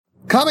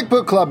Comic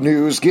Book Club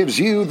News gives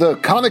you the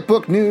comic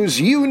book news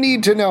you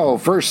need to know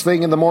first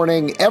thing in the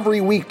morning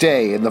every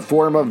weekday in the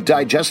form of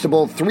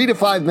digestible 3 to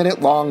 5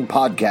 minute long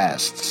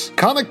podcasts.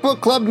 Comic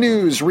Book Club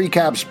News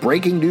recaps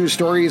breaking news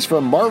stories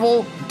from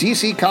Marvel,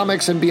 DC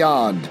Comics, and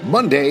beyond,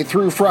 Monday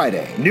through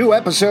Friday. New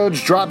episodes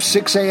drop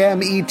 6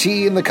 a.m. ET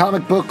in the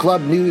Comic Book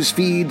Club News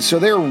feed, so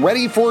they're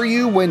ready for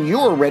you when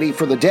you're ready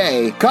for the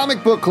day.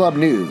 Comic Book Club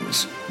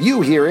News.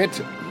 You hear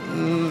it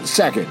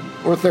second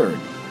or third,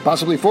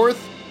 possibly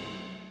fourth.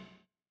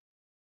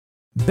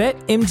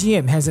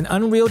 BetMGM has an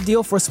unreal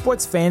deal for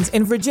sports fans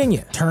in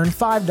Virginia. Turn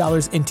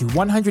 $5 into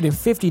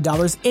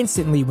 $150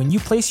 instantly when you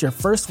place your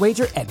first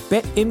wager at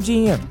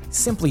BetMGM.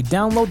 Simply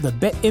download the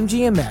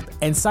BetMGM app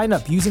and sign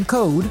up using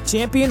code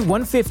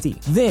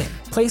Champion150. Then,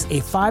 place a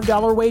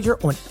 $5 wager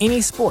on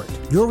any sport.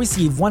 You'll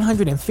receive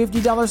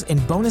 $150 in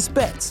bonus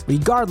bets,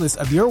 regardless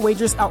of your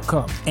wager's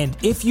outcome. And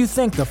if you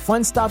think the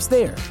fun stops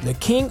there, the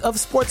King of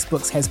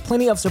Sportsbooks has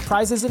plenty of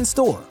surprises in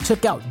store.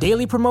 Check out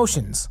daily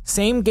promotions,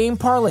 same-game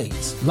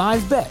parlays,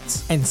 live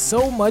bets, and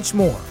so much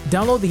more.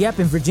 Download the app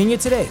in Virginia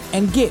today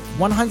and get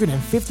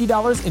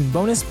 $150 in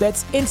bonus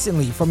bets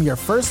instantly from your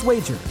first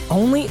wager.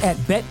 Only at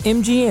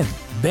BetMGM.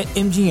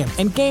 BetMGM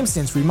and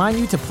GameSense remind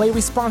you to play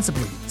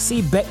responsibly.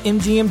 See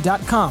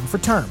BetMGM.com for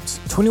terms.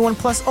 21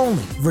 plus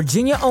only.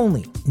 Virginia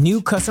only.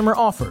 New customer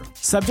offer.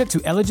 Subject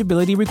to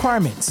eligibility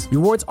requirements.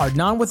 Rewards are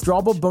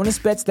non-withdrawable bonus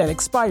bets that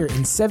expire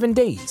in 7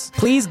 days.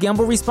 Please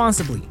gamble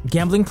responsibly.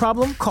 Gambling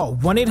problem? Call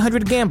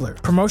 1-800-GAMBLER.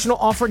 Promotional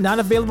offer not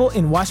available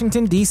in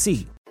Washington,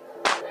 D.C.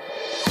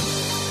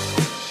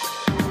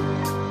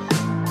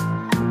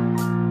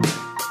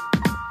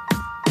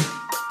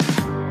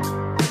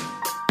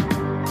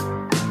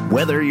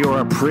 Whether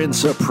you're a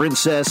prince, a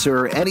princess,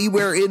 or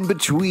anywhere in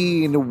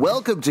between,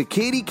 welcome to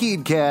Katie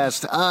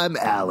Keencast. I'm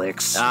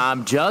Alex.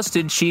 I'm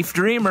Justin, Chief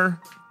Dreamer.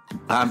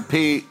 I'm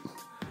Pete.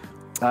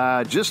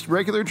 Just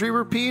regular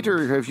Dreamer, Pete,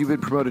 or have you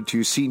been promoted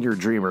to Senior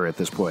Dreamer at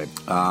this point?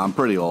 I'm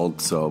pretty old,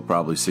 so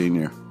probably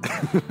senior.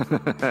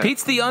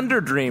 Pete's the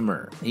under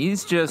dreamer.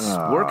 He's just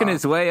working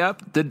his way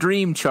up the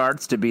dream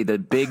charts to be the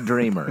big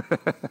dreamer.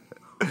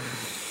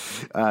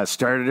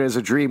 Started as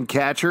a dream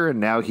catcher,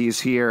 and now he's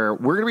here.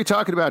 We're going to be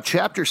talking about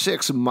Chapter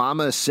 6,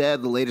 Mama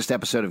Said, the latest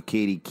episode of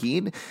Katie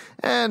Keene,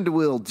 and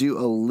we'll do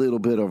a little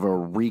bit of a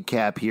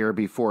recap here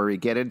before we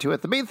get into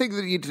it. The main thing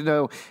that you need to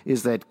know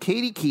is that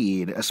Katie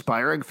Keene,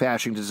 aspiring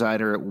fashion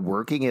designer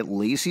working at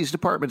Lacey's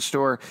department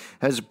store,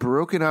 has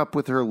broken up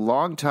with her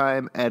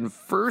longtime and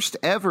first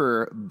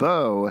ever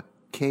beau,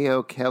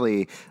 K.O.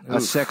 Kelly, a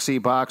sexy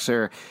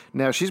boxer.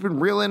 Now, she's been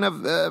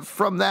reeling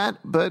from that,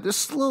 but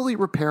slowly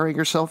repairing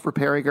herself,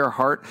 repairing her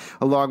heart,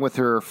 along with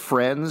her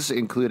friends,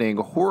 including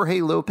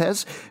Jorge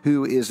Lopez,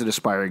 who is an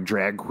aspiring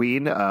drag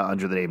queen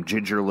under the name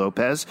Ginger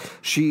Lopez.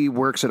 She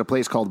works at a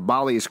place called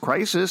Molly's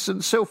Crisis,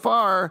 and so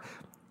far,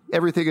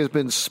 everything has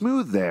been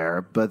smooth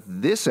there. But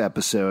this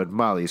episode,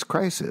 Molly's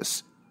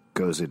Crisis,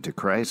 goes into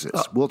crisis.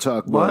 We'll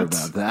talk more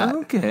about that.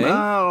 Okay.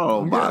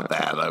 No, about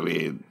that.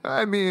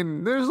 I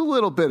mean, there's a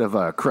little bit of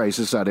a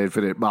crisis on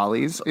Infinite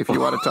Molly's, if you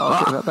want to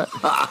talk about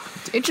that.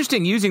 It's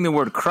interesting using the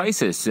word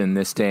crisis in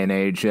this day and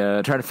age,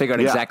 trying to figure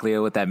out exactly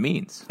what that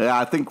means. Yeah,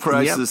 I think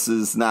crisis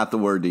is not the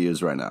word to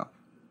use right now.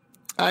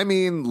 I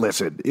mean,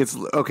 listen, it's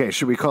okay.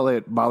 Should we call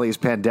it Molly's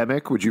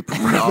Pandemic? Would you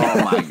prefer?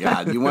 Oh, my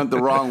God. You went the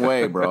wrong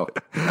way, bro.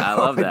 I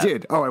love that. I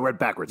did. Oh, I went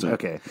backwards.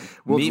 Okay.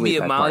 Meet me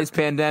at Molly's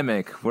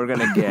Pandemic. We're going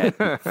to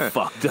get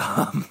fucked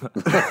up.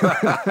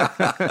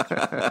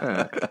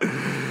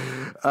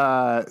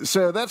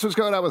 So that's what's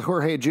going on with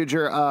Jorge and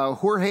Ginger.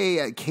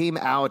 Jorge came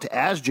out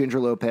as Ginger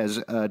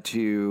Lopez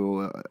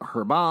to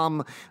her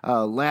mom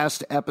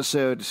last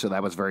episode, so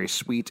that was very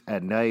sweet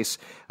and nice.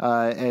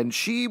 And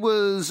she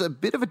was a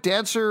bit of a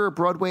dancer, a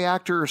Broadway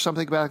actor or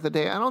something back in the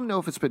day. I don't know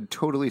if it's been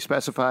totally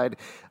specified,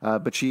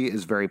 but she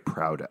is very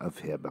proud of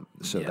him,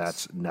 so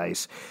that's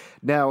nice.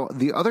 Now,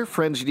 the other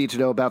friends you need to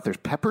know about, there's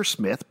Pepper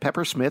Smith.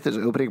 Pepper Smith is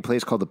opening a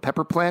place called the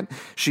Pepper Plant.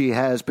 She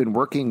has been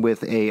working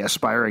with a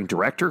aspiring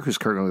director who's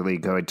currently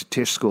going to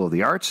Tisch School of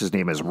the Arts. His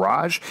name is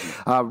Raj.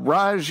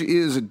 Raj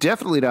is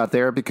definitely not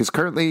there because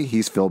currently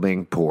he's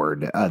filming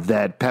porn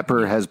that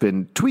Pepper has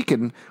been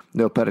tweaking,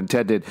 no pun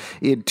intended,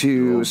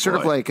 into sort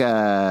of like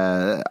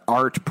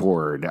art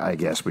porn, I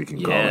guess we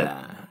can call it.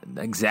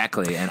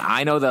 Exactly. And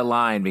I know that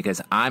line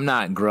because I'm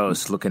not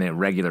gross looking at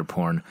regular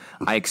porn.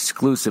 I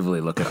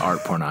exclusively look at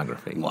art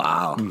pornography.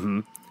 Wow. Mm-hmm.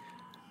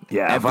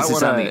 Yeah.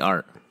 Emphasis on the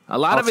art. A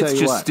lot of it's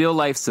just still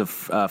lifes of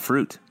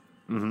fruit.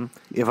 Mm-hmm.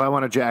 If I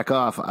want to jack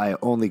off, I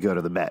only go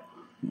to the Met.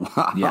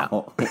 Wow. Yeah.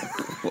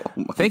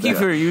 Thank you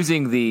for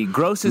using the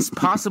grossest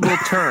possible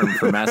term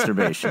for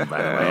masturbation, by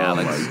the way,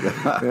 Alex.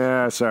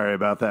 Yeah, sorry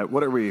about that.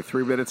 What are we,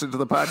 3 minutes into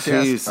the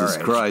podcast? Jesus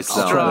Christ.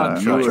 Strong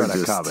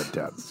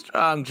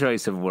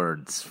choice of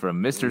words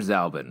from Mr.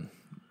 Zalbin.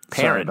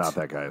 Sorry about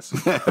that, guys.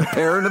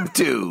 Parent of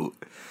two.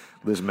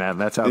 Listen, man,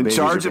 that's how in babies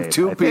charge are of made,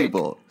 two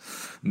people.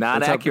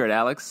 Not accurate,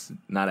 Alex.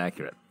 Not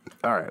accurate.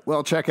 All right.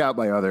 Well, check out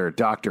my other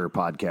doctor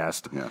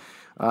podcast. Yeah.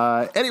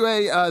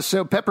 Anyway,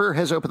 so Pepper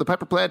has opened the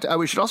pepper plant.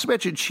 We should also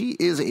mention she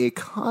is a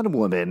con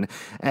woman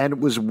and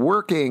was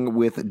working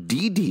with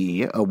Dee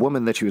Dee, a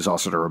woman that she was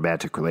also in a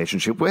romantic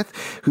relationship with,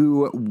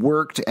 who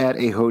worked at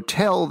a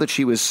hotel that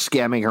she was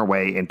scamming her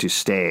way into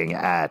staying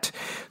at.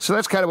 So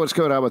that's kind of what's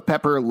going on with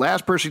Pepper.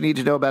 Last person you need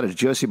to know about is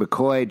Josie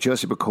McCoy.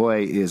 Josie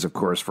McCoy is, of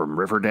course, from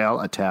Riverdale,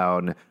 a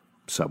town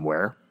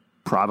somewhere.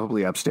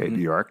 Probably upstate New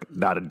York,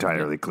 not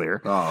entirely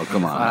clear. Oh,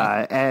 come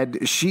on. And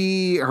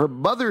her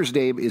mother's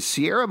name is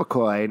Sierra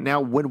McCoy. Now,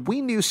 when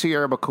we knew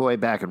Sierra McCoy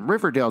back in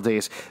Riverdale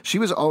days, she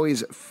was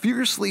always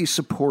fiercely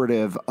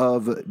supportive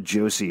of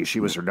Josie.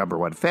 She was her number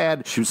one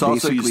fan. She was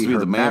also used to be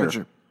the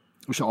mayor.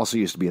 She also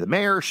used to be the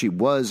mayor. She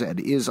was and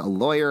is a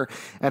lawyer.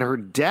 And her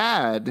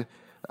dad...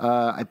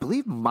 I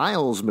believe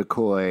Miles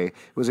McCoy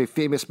was a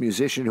famous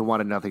musician who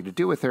wanted nothing to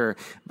do with her.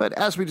 But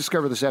as we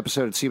discover this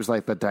episode, it seems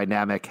like the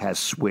dynamic has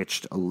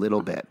switched a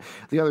little bit.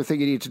 The other thing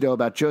you need to know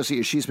about Josie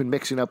is she's been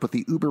mixing up with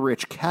the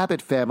uber-rich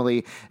Cabot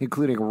family,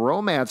 including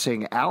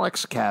romancing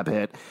Alex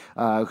Cabot,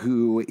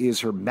 who is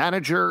her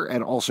manager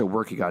and also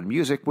working on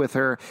music with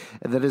her.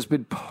 And that has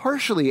been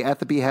partially at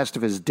the behest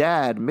of his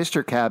dad,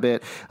 Mr.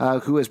 Cabot,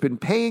 who has been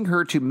paying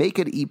her to make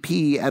an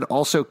EP and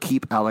also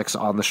keep Alex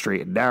on the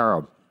straight and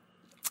narrow.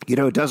 You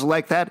know who doesn't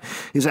like that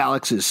is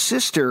Alex's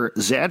sister,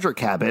 Zandra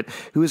Cabot,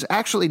 who is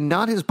actually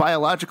not his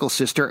biological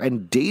sister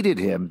and dated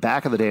him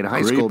back in the day in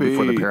high school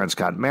before the parents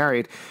got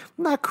married.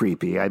 Not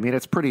creepy. I mean,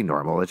 it's pretty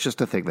normal. It's just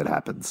a thing that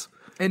happens.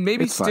 And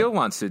maybe still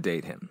wants to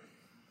date him.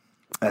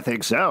 I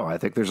think so. I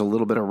think there's a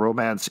little bit of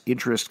romance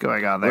interest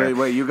going on there.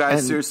 Wait, you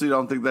guys seriously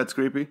don't think that's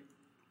creepy?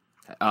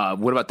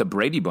 What about the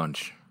Brady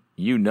Bunch?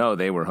 You know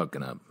they were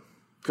hooking up.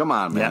 Come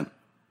on, man. Yeah.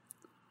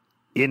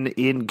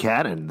 In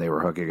canon, they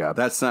were hooking up.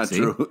 That's not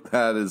true.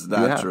 That is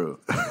not true.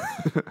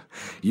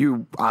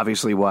 You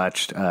obviously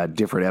watched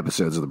different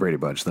episodes of the Brady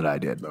Bunch than I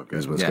did.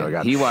 Is what's going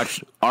on. He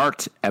watched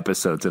art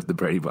episodes of the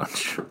Brady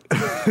Bunch.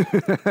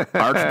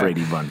 Art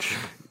Brady Bunch.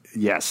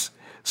 Yes.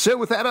 So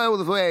with that out of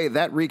the way,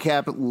 that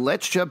recap,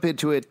 let's jump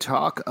into it.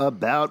 Talk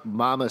about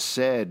Mama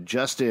Said.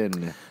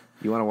 Justin,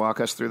 you want to walk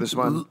us through this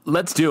one?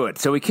 Let's do it.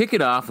 So we kick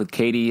it off with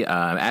Katie.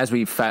 As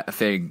we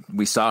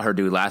saw her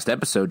do last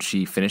episode,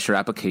 she finished her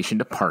application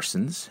to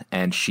Parsons,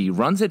 and she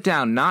runs it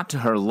down not to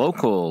her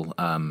local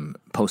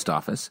post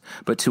office,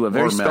 but to a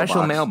very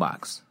special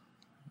mailbox.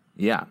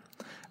 Yeah.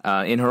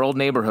 In her old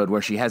neighborhood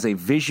where she has a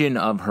vision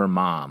of her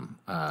mom,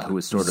 who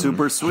is sort of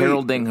super sweet,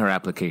 heralding her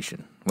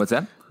application. What's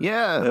that?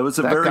 Yeah, it was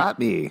a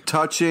very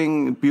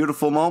touching,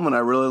 beautiful moment. I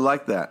really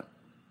like that.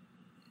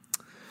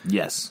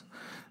 Yes.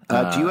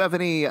 Do you have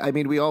any? I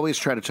mean, we always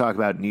try to talk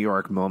about New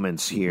York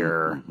moments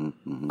here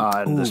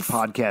on this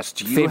podcast.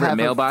 Do you favorite have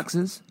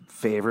mailboxes?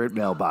 Favorite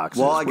mailboxes.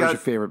 Well, Where's your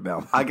favorite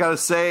mailbox? I gotta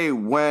say,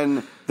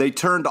 when they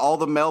turned all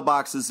the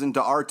mailboxes into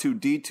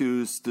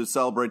R2D2s to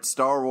celebrate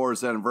Star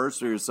Wars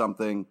anniversary or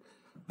something,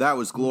 that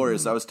was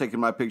glorious. I was taking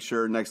my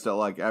picture next to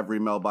like every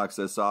mailbox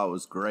I saw. It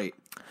was great.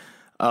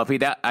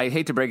 Pete, I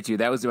hate to break it to you.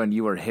 That was when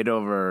you were hit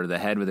over the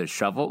head with a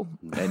shovel,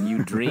 and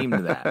you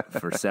dreamed that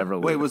for several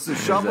weeks. Wait, was the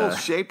shovel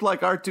shaped like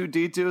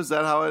R2D2? Is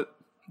that how it?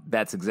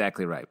 That's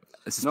exactly right.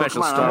 It's a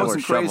special Star Wars shovel. I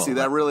wasn't crazy.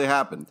 That really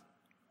happened.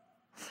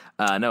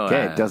 No.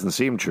 Okay, it doesn't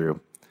seem true.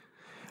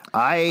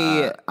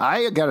 I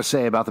got to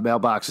say about the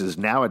mailboxes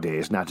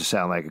nowadays, not to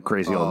sound like a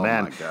crazy old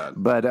man, my God.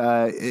 but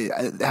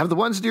have the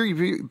ones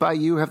by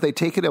you, have they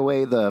taken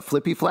away the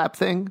flippy flap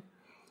thing?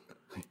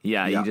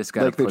 Yeah, you just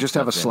got like they just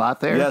have a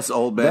slot there. Yes,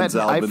 old man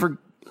Zalbin.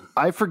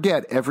 I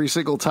forget every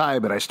single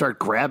time, and I start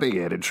grabbing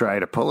it and trying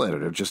to pull it,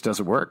 and it just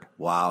doesn't work.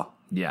 Wow.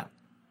 Yeah.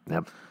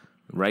 Yep.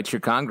 Write your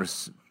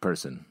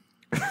congressperson.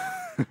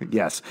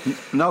 Yes.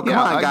 No, come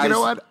on, guys. You know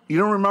what? You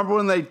don't remember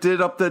when they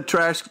did up the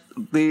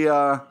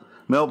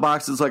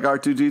mailboxes like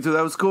R2D2?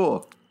 That was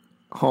cool.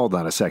 Hold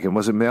on a second.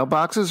 Was it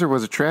mailboxes or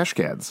was it trash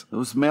cans? It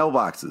was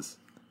mailboxes.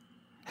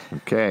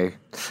 Okay.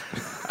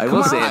 I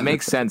will say it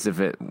makes sense if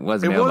it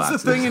was mailboxes. It was the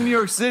thing in New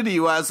York City,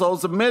 you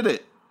assholes. Admit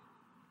it.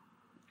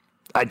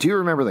 I do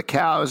remember the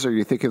cows. Are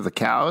you thinking of the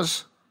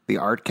cows? The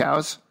art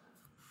cows?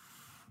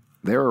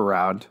 They were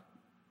around.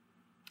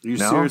 You're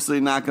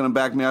seriously not going to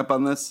back me up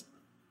on this?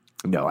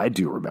 No, I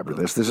do remember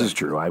this. This is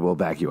true. I will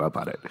back you up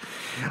on it.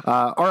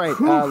 All right.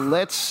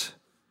 Let's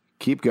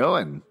keep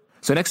going.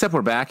 So next up,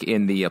 we're back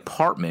in the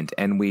apartment,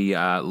 and we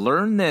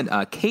learn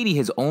that Katie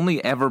has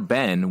only ever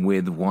been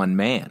with one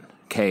man,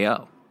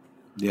 K.O.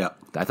 Yeah.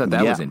 I thought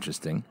that was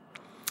interesting.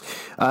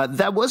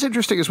 That was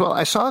interesting as well.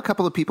 I saw a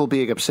couple of people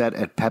being upset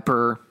at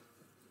Pepper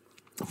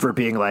for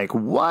being like,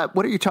 what?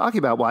 What are you talking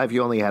about? Why have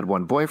you only had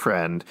one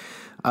boyfriend?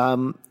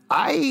 A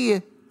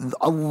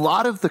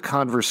lot of the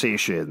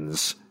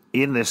conversations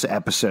in this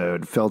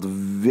episode felt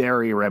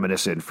very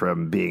reminiscent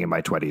from being in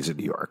my 20s in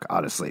New York,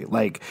 honestly.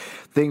 Like,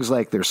 things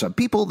like there's some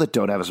people that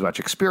don't have as much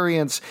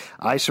experience.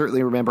 I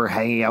certainly remember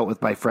hanging out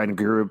with my friend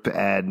group,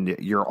 and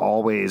you're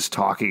always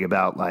talking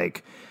about,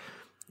 like,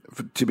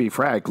 to be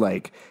frank,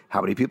 like,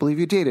 how many people have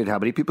you dated? How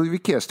many people have you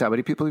kissed? How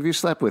many people have you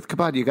slept with?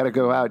 Come on, you got to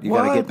go out. You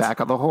got to get back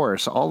on the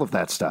horse. All of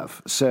that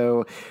stuff.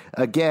 So,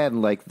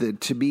 again, like,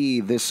 to me,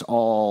 this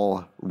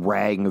all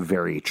rang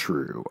very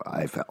true,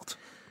 I felt.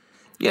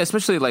 Yeah,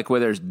 especially like where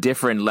there's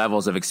different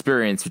levels of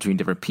experience between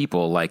different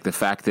people. Like the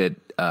fact that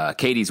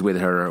Katie's with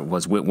her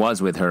was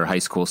with her high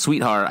school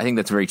sweetheart. I think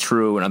that's very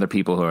true. And other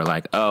people who are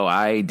like, oh,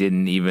 I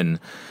didn't even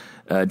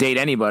date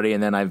anybody,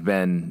 and then I've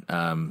been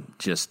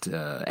just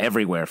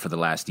everywhere for the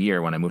last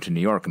year when I moved to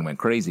New York and went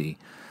crazy.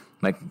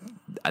 Like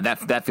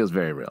that feels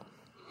very real.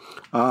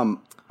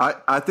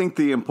 I think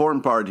the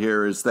important part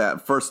here is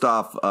that first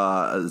off,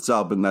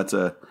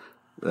 Zalben,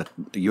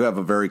 you have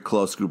a very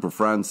close group of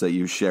friends that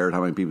you shared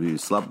how many people you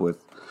slept with.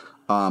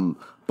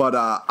 But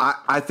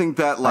I think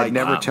that, like, I'd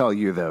never tell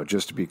you, though,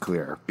 just to be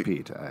clear,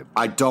 Pete.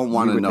 I don't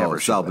want to know,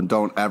 Zalben.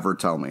 Don't ever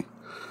tell me.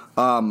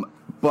 But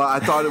I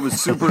thought it was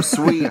super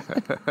sweet.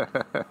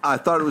 I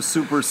thought it was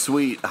super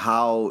sweet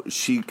how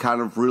she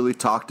kind of really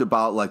talked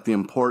about, like, the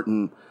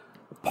important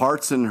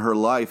parts in her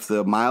life,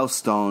 the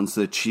milestones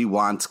that she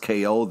wants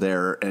KO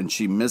there, and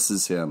she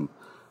misses him.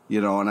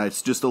 You know, and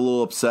it's just a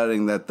little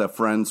upsetting that the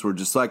friends were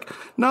just like,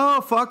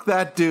 no, fuck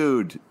that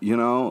dude. You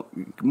know,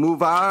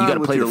 move on. You got to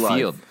with play your the life.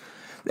 field.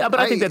 Yeah,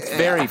 but I think that's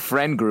very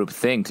friend group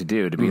thing to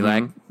do, to be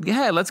like,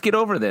 yeah, let's get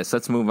over this.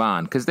 Let's move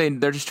on. Because they're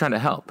just trying to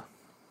help.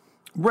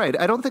 Right.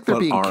 I don't think they're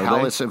being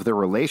callous of their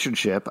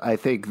relationship. I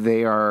think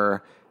they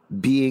are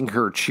being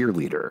her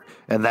cheerleader.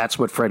 And that's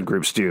what friend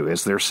groups do,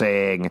 is they're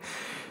saying,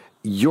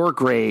 you're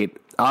great.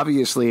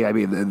 Obviously, I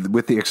mean,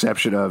 with the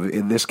exception of,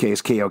 in this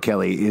case, K.O.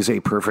 Kelly is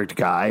a perfect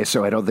guy,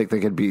 so I don't think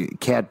they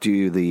can't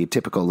do the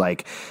typical,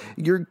 like,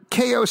 your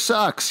KO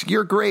sucks,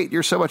 you're great,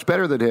 you're so much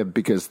better than him,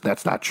 because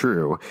that's not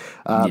true.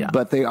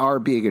 But they are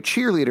being a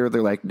cheerleader.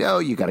 They're like, no,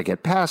 you got to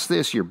get past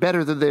this, you're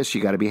better than this,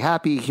 you got to be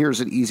happy,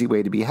 here's an easy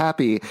way to be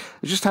happy.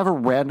 Just have a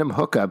random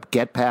hookup,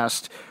 get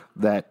past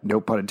that,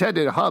 no pun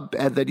intended, hump,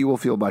 and then you will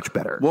feel much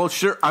better. Well,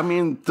 sure, I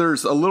mean,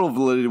 there's a little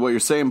validity to what you're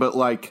saying, but,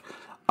 like,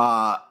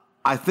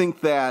 I think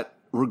that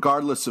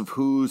regardless of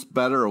who's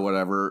better or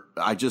whatever,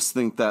 I just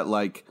think that,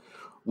 like,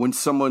 when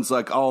someone's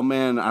like, oh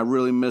man, I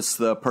really miss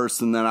the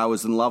person that I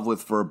was in love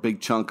with for a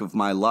big chunk of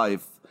my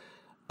life,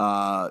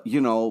 you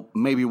know,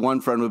 maybe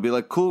one friend would be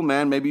like, cool,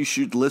 man, maybe you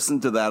should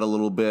listen to that a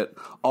little bit.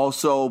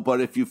 Also,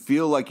 but if you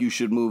feel like you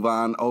should move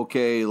on,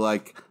 okay,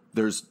 like,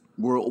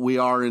 we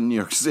are in New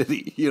York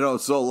City, you know,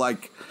 so,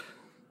 like,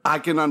 I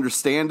can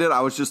understand it.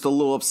 I was just a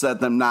little upset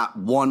that not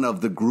one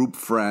of the group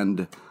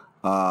friend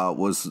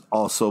was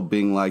also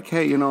being like,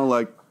 hey, you know,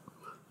 like,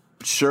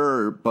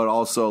 sure, but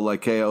also,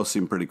 like, KO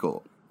seemed pretty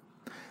cool.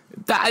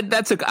 I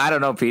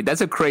don't know, Pete. That's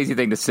a crazy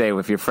thing to say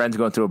if your friend's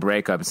going through a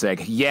breakup and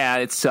saying, yeah,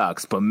 it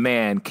sucks, but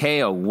man,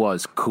 KO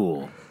was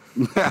cool.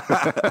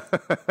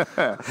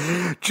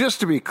 Just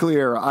to be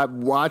clear,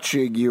 I'm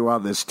watching you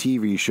on this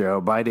TV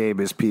show. My name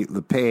is Pete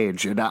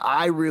LePage, and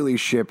I really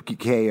ship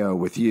KO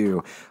with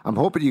you. I'm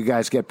hoping you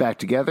guys get back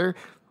together,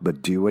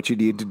 but do what you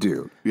need to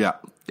do. Yeah.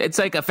 It's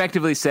like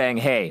effectively saying,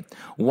 hey,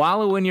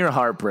 wallow in your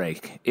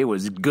heartbreak. It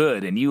was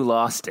good and you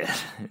lost it.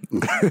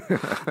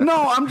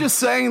 No, I'm just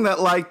saying that,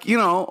 like, you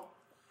know,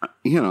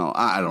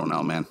 I don't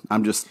know, man.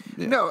 I'm just...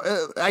 Yeah. No,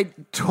 I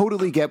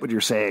totally get what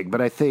you're saying, but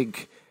I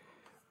think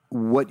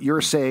what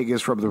you're saying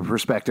is from the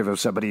perspective of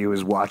somebody who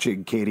is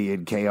watching Katie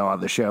and KO on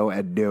the show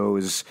and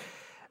knows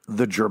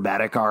the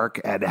dramatic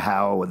arc and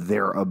how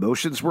their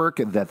emotions work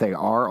and that they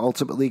are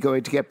ultimately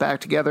going to get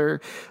back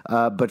together.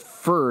 But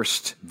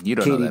first,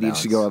 Katie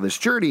needs to go on this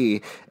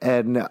journey.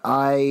 And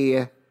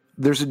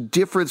there's a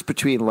difference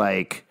between,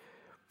 like,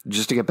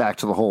 just to get back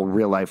to the whole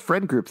real life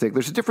friend group thing,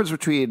 there's a difference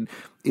between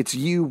it's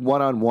you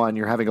one-on-one,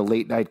 you're having a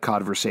late night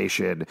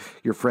conversation,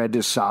 your friend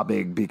is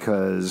sobbing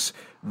because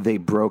they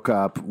broke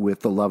up with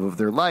the love of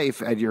their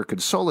life and you're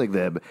consoling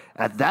them.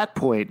 At that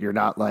point, you're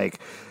not like,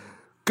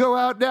 go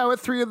out now at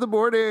 3 a.m.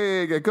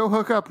 and go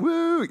hook up.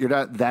 Woo!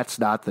 That's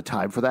not the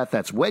time for that.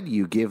 That's when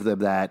you give them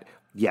that,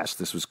 yes,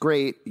 this was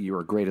great. You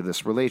were great in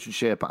this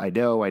relationship. I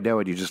know.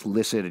 And you just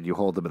listen and you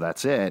hold them and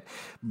that's it.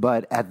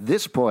 But at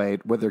this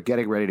point, when they're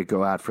getting ready to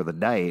go out for the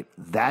night,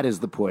 that is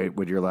the point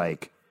when you're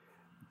like,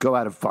 go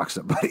out and fuck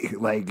somebody.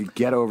 Like,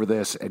 get over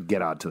this and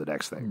get on to the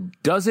next thing.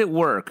 Does it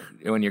work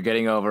when you're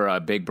getting over a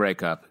big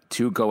breakup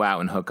to go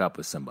out and hook up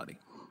with somebody?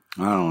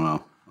 I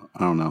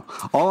don't know.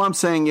 All I'm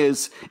saying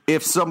is,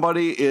 if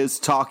somebody is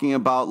talking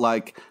about,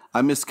 like,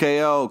 I miss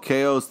KO,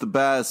 KO's the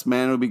best,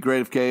 man, it would be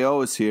great if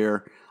KO is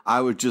here,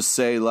 I would just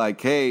say,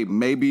 like, hey,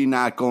 maybe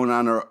not going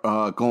on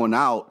or going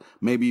out.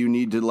 Maybe you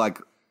need to, like,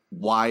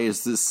 why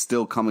is this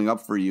still coming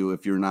up for you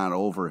if you're not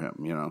over him,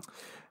 you know?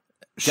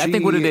 I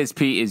think what it is,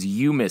 Pete, is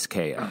you miss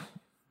KO.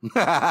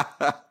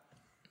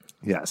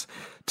 Yes.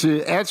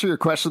 To answer your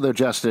question, though,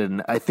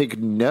 Justin, I think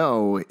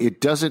no,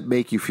 it doesn't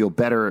make you feel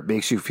better. It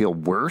makes you feel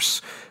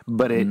worse,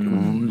 but it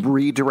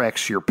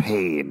redirects your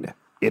pain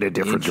in a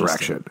different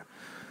direction.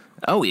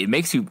 Oh, it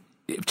makes you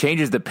It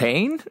changes the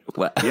pain?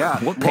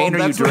 Yeah. What pain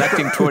Well, are you that's what-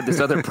 directing toward this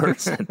other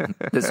person?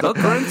 This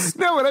hooker?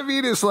 No, what I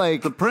mean is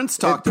like The prince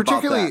talked about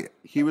particularly. that.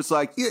 He was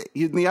like,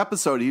 in the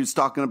episode, he was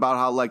talking about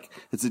how like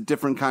it's a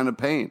different kind of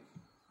pain.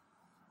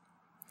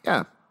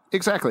 Yeah,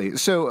 exactly.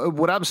 So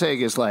what I'm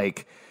saying is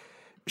like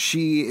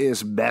she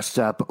is messed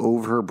up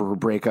over her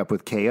breakup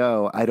with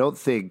KO. I don't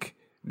think,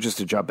 just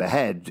to jump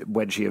ahead,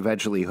 when she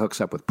eventually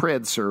hooks up with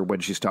Prince or when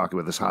she's talking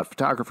with this hot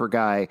photographer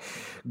guy,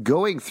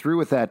 going through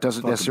with that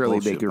doesn't necessarily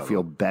bullshit, make her by the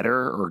feel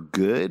better or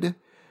good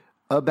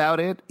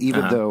about it,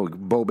 even though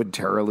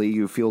momentarily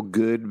you feel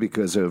good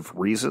because of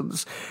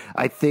reasons.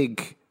 I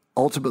think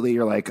ultimately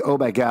you're like, oh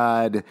my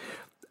God,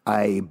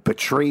 I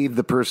betrayed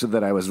the person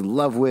that I was in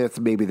love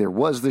with. Maybe there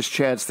was this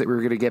chance that we were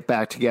going to get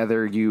back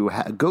together. You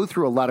go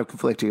through a lot of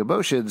conflicting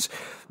emotions,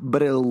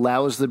 but it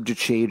allows them to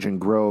change and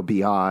grow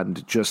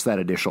beyond just that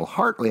initial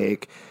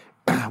heartache,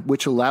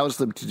 which allows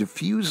them to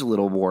diffuse a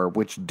little more,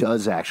 which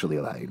does actually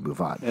allow you to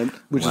move on,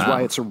 which is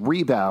why it's a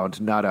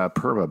rebound, not a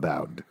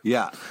permabound.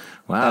 Yeah.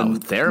 Wow.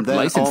 And then,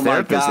 Licensed oh my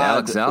therapist God,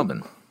 Alex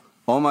Albin.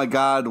 Oh my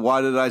God,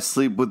 why did I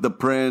sleep with the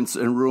prince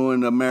and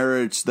ruin a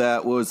marriage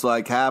that was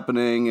like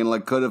happening and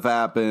like could have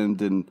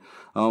happened? And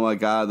oh my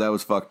God, that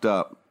was fucked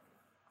up.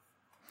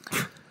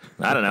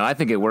 I don't know. I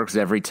think it works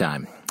every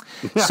time.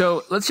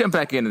 So let's jump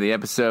back into the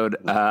episode.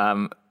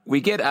 We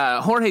get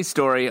Jorge's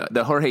story.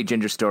 The Jorge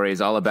Ginger story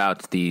is all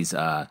about these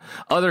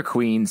other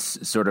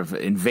queens sort of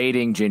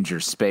invading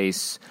Ginger's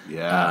space.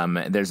 Yeah.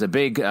 There's a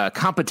big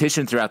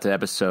competition throughout the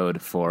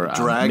episode for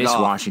Drag Miss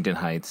off. Washington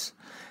Heights.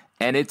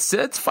 And it's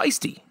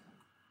feisty.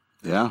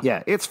 Yeah.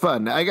 Yeah, it's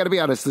fun. I got to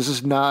be honest, this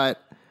is not...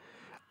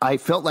 I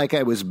felt like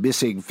I was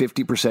missing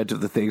 50%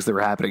 of the things that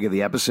were happening in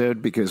the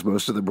episode because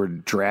most of them were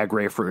drag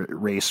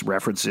race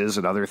references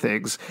and other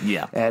things.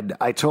 Yeah. And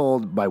I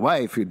told my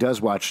wife, who does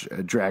watch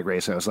Drag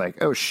Race, I was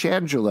like, oh,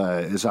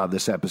 Shangela is on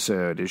this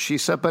episode. Is she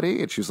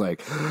somebody? And she's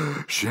like,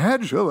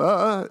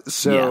 Shangela.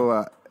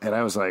 So, and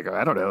I was like,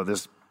 I don't know,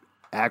 this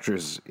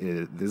actress,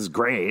 this is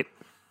great.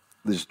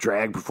 This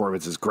drag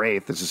performance is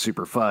great. This is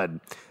super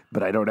fun.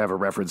 But I don't have a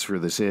reference for who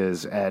this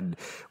is. And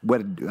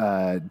when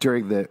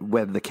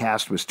when the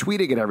cast was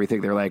tweeting and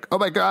everything, they're like, "Oh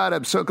my God,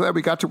 I'm so glad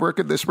we got to work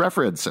in this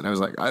reference." And I was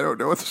like, "I don't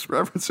know what this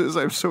reference is.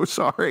 I'm so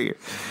sorry."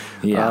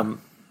 Yeah.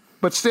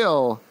 But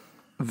still,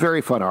 very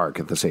fun arc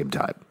at the same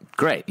time.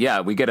 Great. Yeah,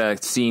 we get a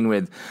scene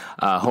with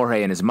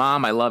Jorge and his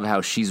mom. I love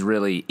how she's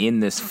really in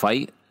this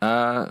fight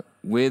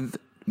with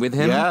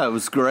him. Yeah, it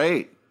was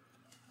great.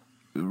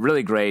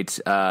 Really great.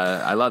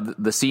 I love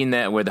the scene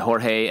that with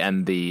Jorge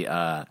and the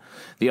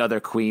other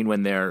queen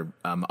when they're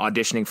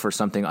auditioning for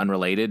something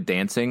unrelated,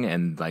 dancing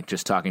and like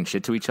just talking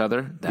shit to each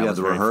other. That was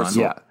the very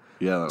rehearsal. fun.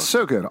 Yeah,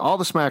 so good. All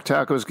the smack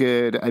talk was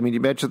good. I mean, you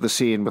mentioned the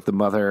scene with the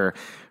mother,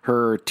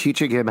 her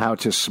teaching him how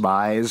to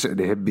smize and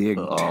him being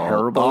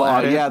terrible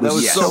at it. Yeah, that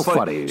was so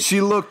funny.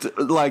 She looked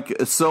like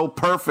so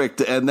perfect,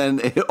 and then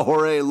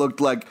Jorge looked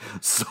like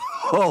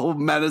so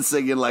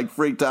menacing and like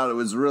freaked out. It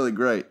was really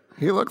great.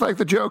 He looked like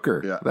the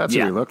Joker. Yeah. That's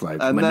what he looked like.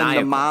 And then the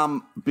Maniacal.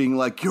 mom being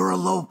like, "You're a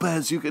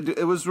Lopez. You could do."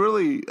 It was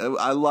really.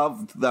 I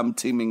loved them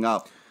teaming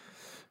up.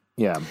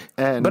 Yeah.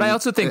 And But I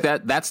also think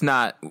that that's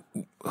not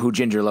who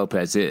Ginger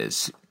Lopez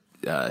is.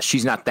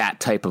 She's not that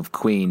type of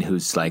queen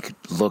who's like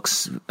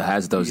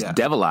has those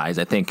devil eyes.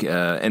 I think,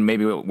 and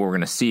maybe what we're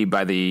going to see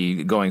by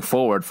the going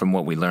forward from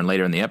what we learn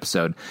later in the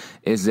episode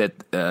is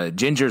that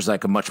Ginger's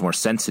like a much more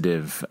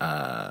sensitive,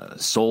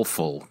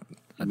 soulful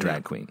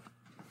drag queen.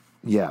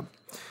 Yeah.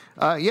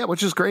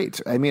 Which is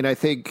great. I mean, I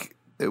think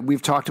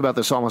we've talked about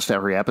this almost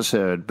every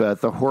episode,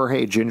 but the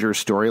Jorge Ginger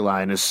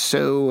storyline is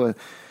so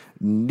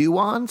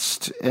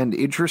nuanced and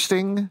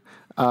interesting.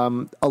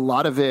 A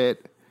lot of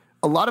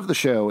the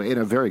show, in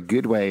a very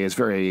good way, is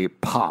very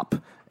pop,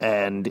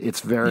 and it's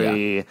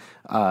very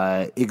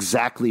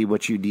exactly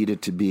what you need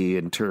it to be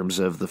in terms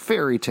of the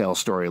fairy tale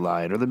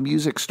storyline or the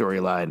music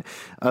storyline.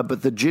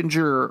 But the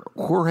Ginger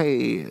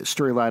Jorge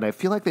storyline, I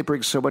feel like they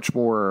bring so much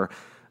more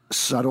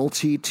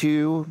subtlety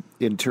to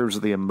in terms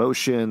of the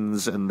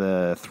emotions and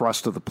the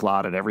thrust of the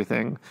plot and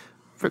everything.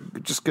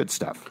 Just good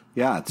stuff.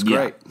 Yeah, it's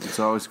great. It's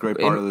always a great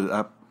part of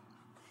the.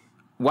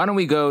 Why don't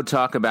we go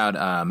talk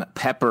about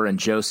Pepper and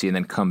Josie and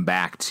then come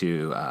back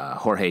to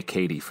Jorge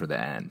Katie for the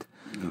end?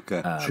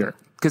 Okay, Sure.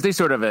 Because they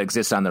sort of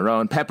exist on their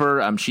own.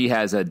 Pepper, she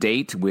has a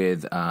date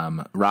with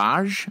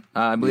Raj,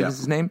 I believe is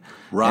his name.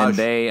 Raj.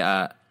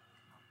 And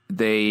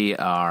they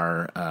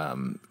are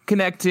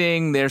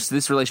connecting. There's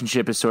this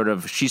relationship is sort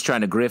of, she's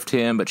trying to grift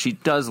him, but she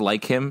does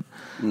like him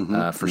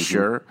for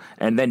sure.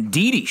 And then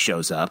Dee Dee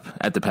shows up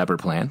at the Pepper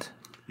plant.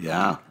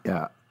 Yeah.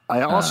 Yeah.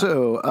 I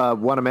also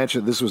want to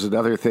mention this was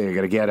another thing,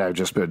 and again,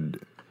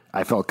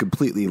 I felt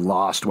completely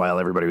lost while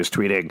everybody was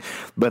tweeting,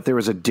 but there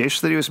was a dish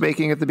that he was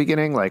making at the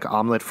beginning, like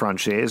omelette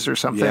francaise or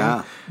something.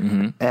 Yeah.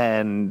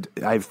 And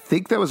I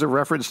think that was a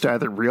reference to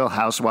either Real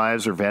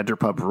Housewives or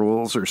Vanderpump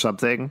Rules or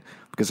something,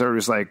 because everybody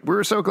was like,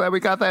 "We're so glad we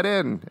got that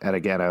in." And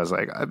again, I was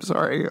like, "I'm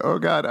sorry. Oh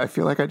God, I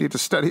feel like I need to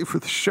study for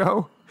the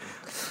show."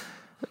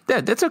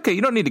 That's okay.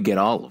 You don't need to get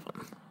all of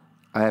them.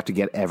 I have to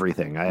get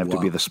everything. I have to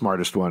be the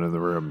smartest one in the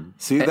room.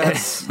 See,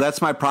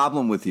 that's my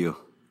problem with you.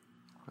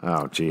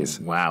 Oh,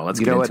 jeez. Wow, let's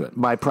you get know into what it.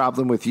 My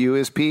problem with you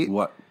is, Pete?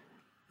 What?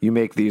 You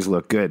make these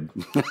look good.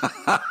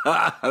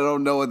 I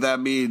don't know what that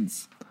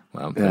means.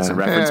 Well, that's a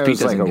reference Pete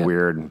It's like doesn't a get.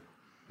 weird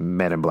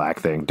Men in Black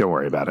thing. Don't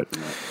worry about it.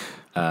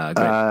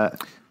 Great.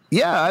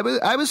 Yeah,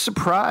 I was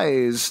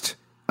surprised.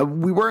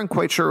 We weren't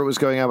quite sure what was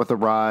going on with the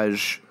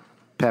Raj,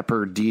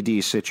 Pepper,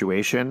 Dee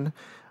situation.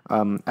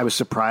 I was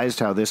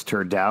surprised how this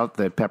turned out,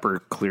 that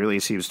Pepper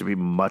clearly seems to be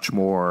much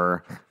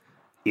more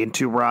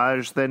into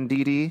Raj than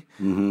Dee Dee.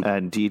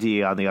 And Dee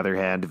Dee, on the other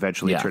hand,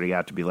 eventually turning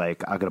out to be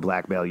like, I'm going to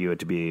blackmail you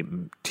into be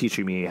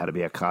teaching me how to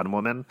be a con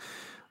woman.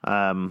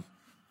 I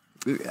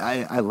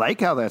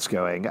like how that's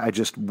going. I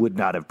just would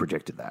not have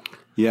predicted that.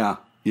 Yeah.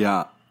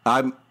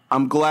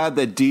 I'm glad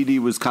that Dee Dee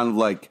was kind of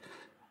like,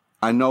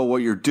 I know what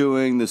you're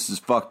doing. This is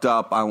fucked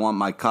up. I want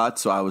my cut.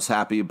 So I was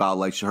happy about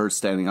like her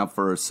standing up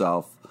for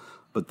herself.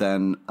 But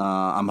then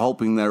I'm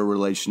hoping their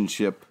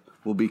relationship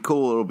will be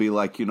cool. It'll be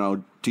like,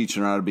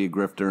 teaching her how to be a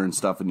grifter and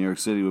stuff in New York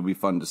City would be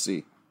fun to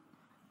see.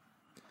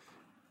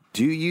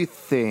 Do you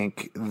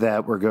think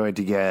that we're going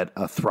to get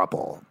a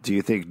throuple? Do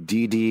you think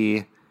Dee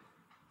Dee,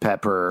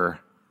 Pepper,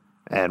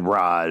 and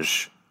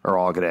Raj are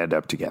all going to end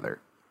up together?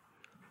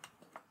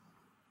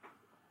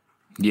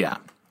 Yeah.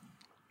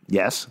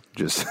 Yes?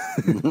 Just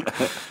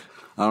I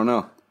don't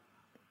know.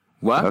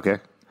 What? okay.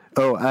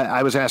 Oh,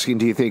 I was asking,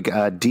 do you think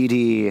Dee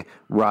Dee,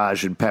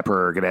 Raj, and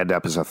Pepper are going to end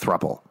up as a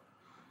throuple?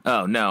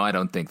 Oh, no, I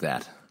don't think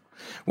that.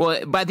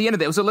 Well, by the end of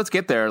the so let's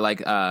get there. Like,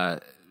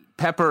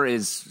 Pepper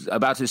is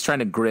trying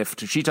to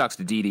grift. She talks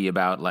to Dee Dee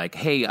about like,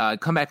 hey,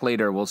 come back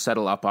later. We'll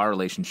settle up our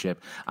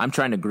relationship. I'm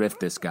trying to grift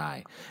this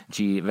guy.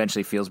 She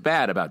eventually feels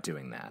bad about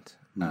doing that.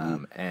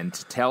 And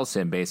tells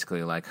him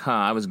basically like,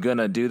 I was going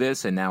to do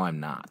this and now I'm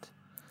not.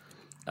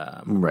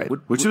 Right.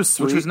 Which was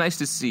sweet. Which was nice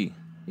to see.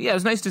 Yeah, it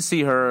was nice to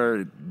see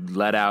her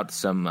let out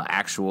some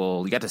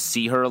actual. You got to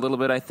see her a little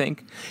bit, I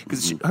think,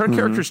 because her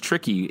character's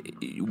tricky.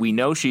 We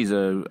know she's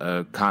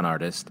a con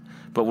artist,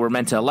 but we're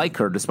meant to like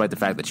her despite the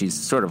fact that she's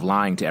sort of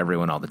lying to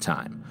everyone all the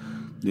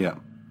time. Yeah.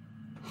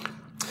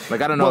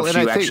 Like, I don't know if she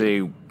and I think-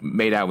 actually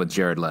made out with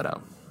Jared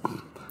Leto.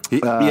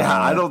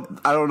 I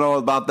don't know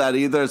about that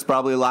either. It's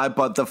probably a lie,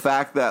 but the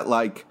fact that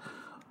like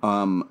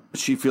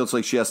she feels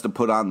like she has to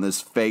put on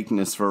this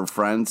fakeness for her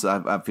friends,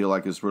 I feel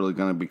like it's really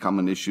going to become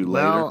an issue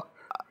later. Well,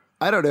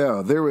 I don't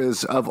know. There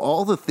was, of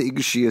all the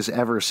things she has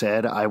ever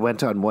said, I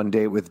went on one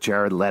date with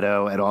Jared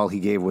Leto and all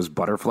he gave was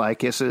butterfly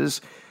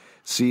kisses.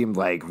 Seemed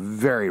like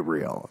very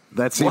real.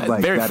 That seemed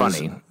like very that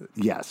funny.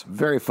 Yes,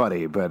 very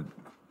funny, but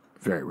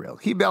very real.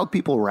 He mailed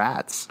people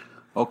rats.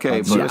 Okay, on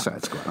but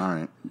Suicide Squad. all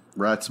right,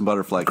 rats and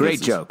butterfly. Great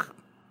kisses. joke.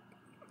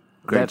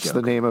 That's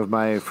the name of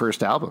my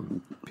first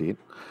album, Pete.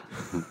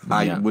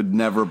 I would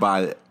never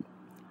buy it.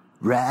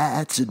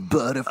 Rats and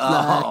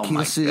butterfly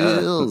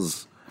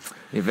kisses.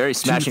 You're very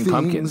Smashing Two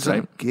Pumpkins, things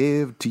right? I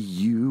give to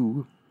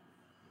you.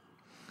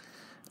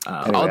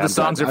 Anyway, All the I'm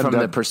songs done. are from I'm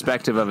the done.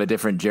 perspective of a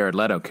different Jared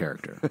Leto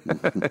character.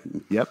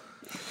 Yep.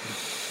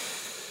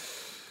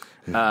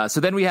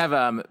 So then we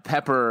have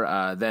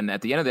Pepper. Then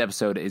at the end of the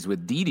episode is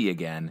with Dee Dee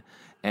again,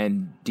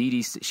 and Dee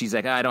Dee, she's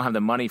like, I don't have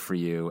the money for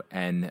you,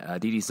 and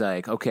Dee Dee's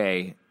like,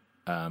 okay,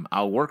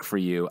 I'll work for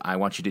you. I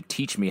want you to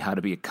teach me how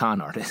to be a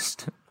con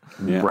artist.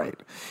 Yeah. Right.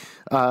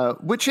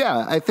 Which,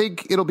 I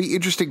think it'll be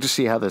interesting to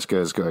see how this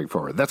goes going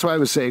forward. That's why I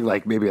was saying,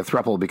 like, maybe a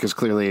throuple, because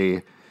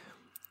clearly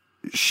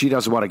she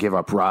doesn't want to give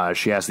up Raj.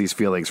 She has these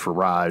feelings for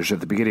Raj.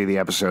 At the beginning of the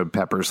episode,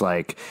 Pepper's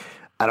like,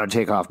 I don't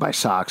take off my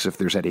socks if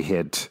there's any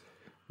hint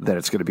that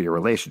it's going to be a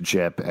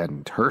relationship,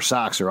 and her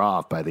socks are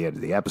off by the end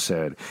of the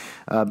episode.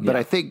 But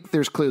I think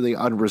there's clearly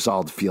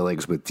unresolved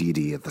feelings with Dee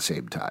Dee at the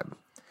same time.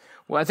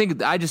 Well, I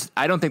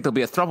don't think there'll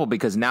be a throuple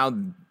because now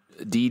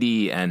Dee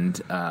Dee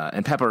and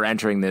Pepper are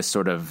entering this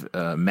sort of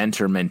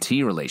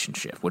mentor-mentee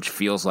relationship, which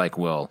feels like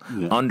will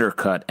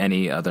undercut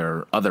any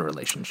other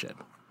relationship.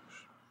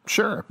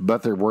 Sure,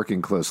 but they're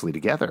working closely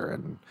together,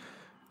 and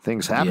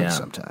things happen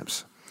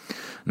sometimes.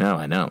 No,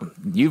 I know.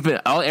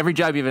 Every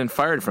job you've been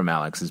fired from,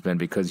 Alex, has been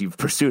because you've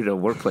pursued a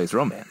workplace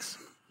romance.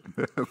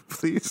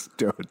 Please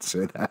don't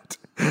say that.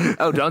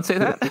 Oh, don't say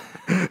that?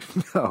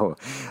 No,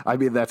 I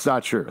mean, that's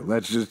not true.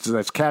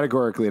 That's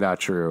categorically not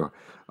true.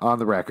 On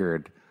the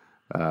record,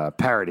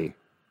 parody.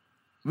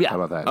 Yeah.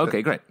 How about that?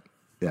 Okay, great.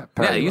 Yeah, Yeah,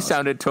 parody you laws.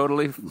 sounded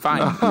totally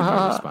fine with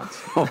your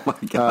response. Oh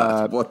my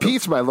god!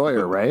 Pete's my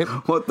lawyer, right?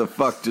 What the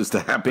fuck just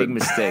happened? Big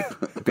mistake.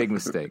 Big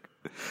mistake.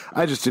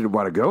 I just didn't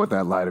want to go with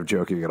that line of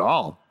joking at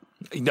all.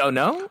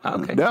 No?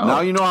 Okay. No.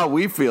 Now you know how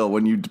we feel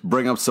when you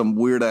bring up some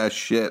weird ass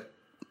shit.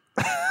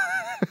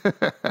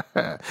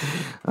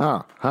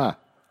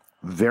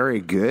 Very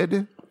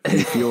good?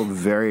 You feel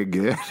very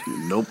good?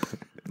 Nope.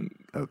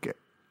 Okay.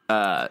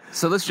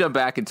 So let's jump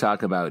back and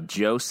talk about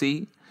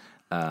Josie.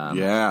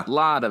 Yeah. A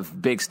lot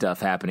of big stuff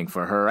happening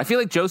for her. I feel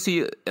like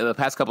Josie, the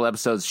past couple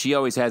episodes, she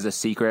always has a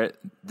secret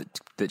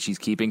that she's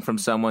keeping from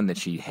someone that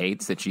she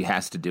hates, that she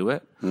has to do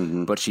it,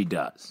 but she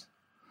does.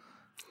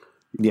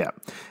 Yeah.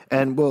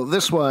 And, well,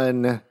 this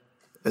one,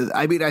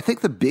 I mean, I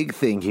think the big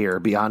thing here,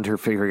 beyond her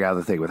figuring out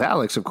the thing with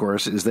Alex, of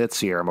course, is that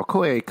Sierra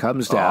McCoy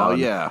comes down. Oh,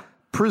 yeah.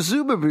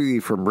 Presumably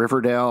from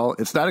Riverdale.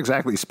 It's not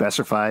exactly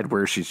specified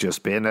where she's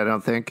just been, I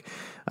don't think.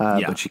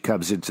 But she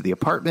comes into the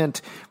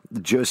apartment.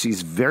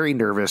 Josie's very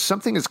nervous.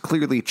 Something has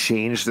clearly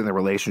changed in the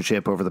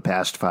relationship over the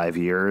past 5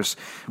 years.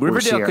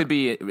 Riverdale could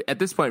be, at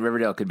this point,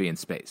 Riverdale could be in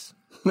space.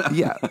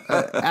 Yeah,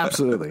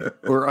 absolutely.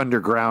 Or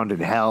underground in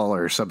hell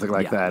or something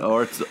like that.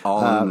 Or it's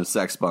all in the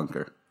sex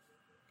bunker.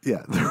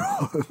 Yeah, they're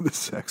all in the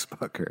sex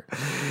bunker.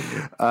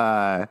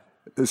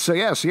 So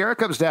yeah, Sierra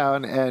comes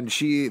down and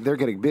they're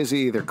getting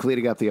busy. They're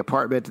cleaning up the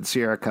apartment, and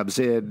Sierra comes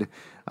in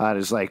and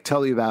is like,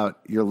 "Tell me about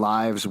your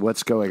lives.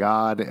 What's going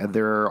on?" And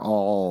they're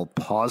all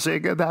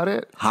pausing about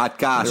it. Hot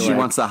goss. She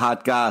wants the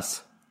hot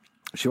goss.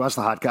 She wants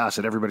the hot goss,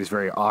 and everybody's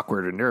very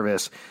awkward and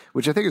nervous,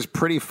 which I think is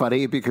pretty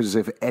funny because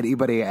if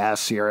anybody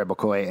asked Sierra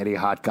McCoy any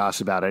hot goss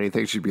about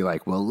anything, she'd be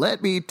like, "Well,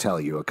 let me tell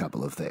you a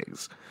couple of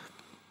things."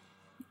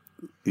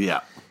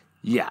 Yeah.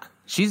 Yeah.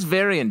 She's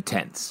very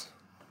intense.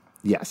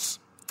 Yes.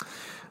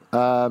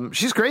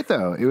 She's great,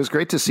 though. It was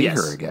great to see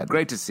her again.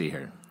 Great to see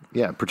her.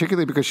 Yeah,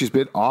 particularly because she's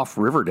been off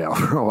Riverdale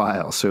for a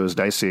while, so it was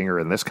nice seeing her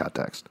in this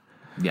context.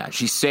 Yeah,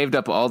 she saved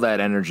up all that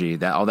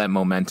energy, all that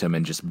momentum,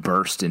 and just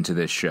burst into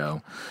this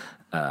show.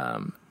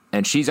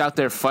 And she's out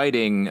there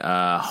fighting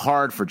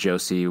hard for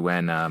Josie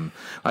when,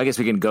 I guess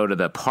we can go to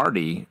the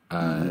party.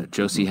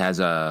 Josie has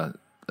a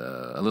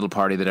little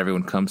party that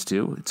everyone comes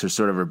to. It's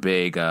sort of her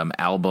big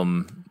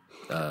album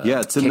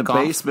it's in the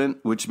kickoff. basement,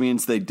 which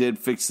means they did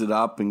fix it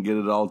up and get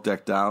it all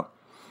decked out.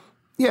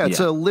 Yeah, it's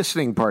a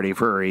listening party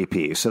for her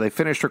EP. So they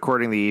finished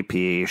recording the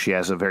EP. She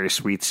has a very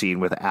sweet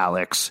scene with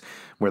Alex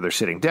where they're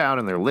sitting down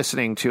and they're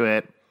listening to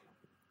it.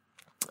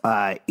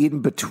 In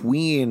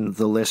between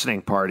the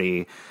listening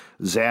party,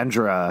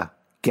 Xandra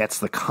gets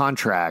the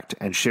contract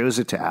and shows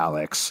it to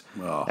Alex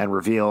and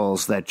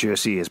reveals that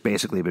Josie has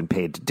basically been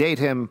paid to date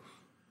him.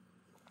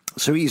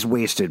 So he's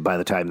wasted by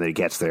the time that he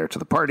gets there to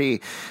the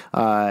party.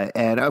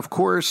 And, of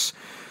course,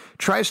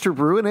 tries to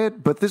ruin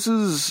it. But this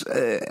is,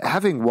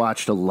 having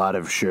watched a lot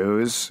of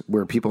shows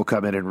where people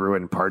come in and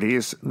ruin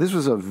parties, this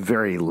was a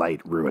very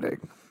light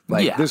ruining.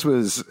 This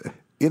was,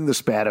 in the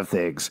span of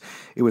things,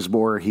 it was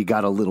more he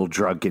got a little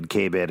drunk and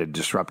came in and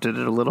disrupted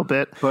it a little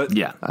bit. But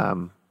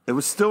it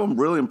was still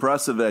really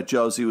impressive that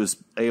Josie was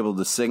able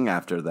to sing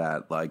after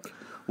that. Like,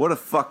 what a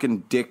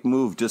fucking dick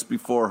move just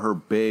before her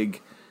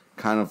big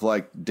kind of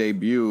like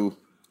debut.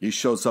 He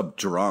shows up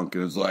drunk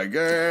and is like,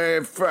 "Hey,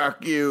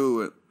 fuck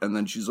you." And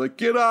then she's like,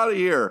 "Get out of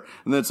here."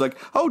 And then it's like,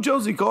 "Oh,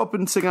 Josie, go up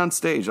and sing on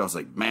stage." I was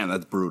like, man,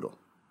 that's brutal.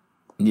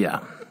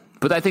 Yeah.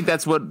 But I think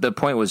that's what the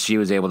point was. She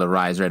was able to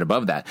rise right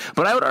above that.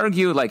 But I would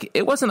argue, like,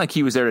 it wasn't like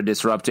he was there to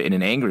disrupt it in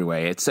an angry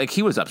way. It's like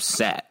he was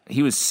upset.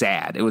 He was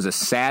sad. It was a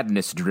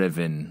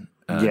sadness-driven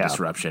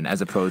disruption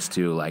as opposed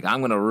to, like, I'm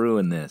going to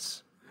ruin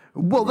this.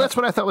 Well, that's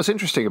what I thought was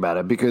interesting about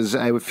it, because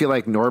I would feel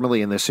like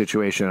normally in this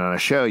situation on a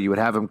show, you would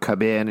have him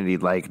come in and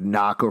he'd like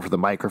knock over the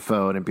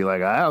microphone and be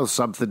like, "I have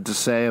something to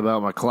say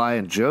about my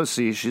client,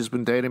 Josie. She's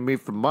been dating me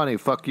for money.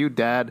 Fuck you,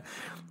 Dad."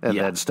 And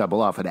then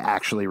stumble off and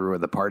actually ruin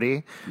the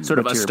party. Sort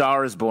of a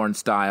Star is Born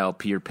style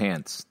pee your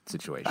pants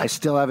situation. I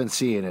still haven't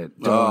seen it.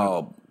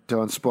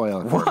 Don't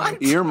spoil it for me.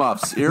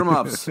 Earmuffs, Zalvin.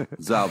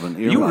 Earmuffs.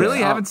 You really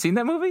haven't seen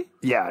that movie?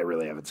 Yeah, I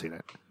really haven't seen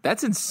it.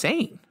 That's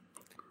insane.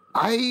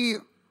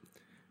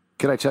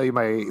 Can I tell you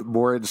my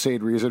more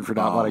insane reason for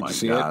not wanting to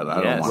see it? I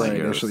don't want to I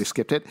hear initially this.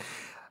 skipped it.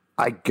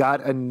 I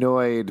got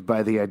annoyed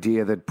by the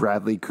idea that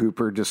Bradley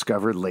Cooper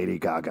discovered Lady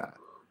Gaga.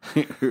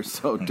 You're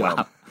so dumb.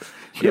 Wow.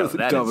 You're Yo, the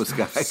that dumbest is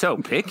guy. so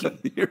picky.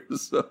 You're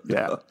so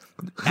dumb.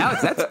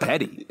 Alex, that's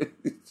petty.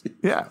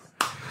 Yeah.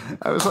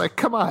 I was like,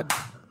 come on.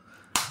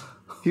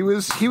 He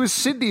was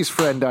Cindy's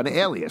friend on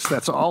Alias.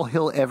 That's all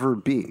he'll ever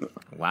be.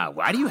 Wow.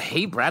 Why do you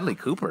hate Bradley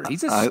Cooper?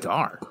 He's a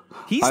star.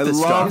 He's I the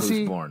star love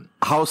who's born.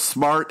 how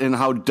smart and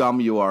how dumb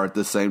you are at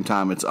the same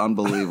time. It's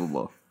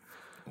unbelievable.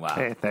 Wow.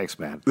 Hey, thanks,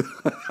 man.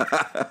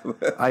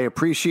 I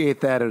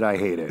appreciate that and I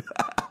hate it.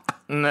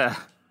 Nah.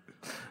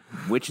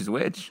 Which is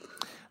which?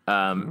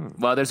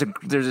 Well, there's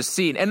a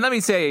scene, and let me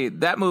say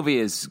that movie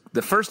is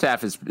the first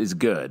half is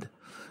good,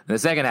 and the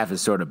second half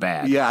is sort of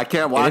bad. Yeah, I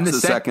can't watch the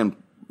second.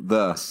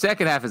 The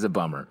second half is a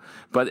bummer,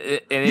 but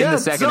in yeah, the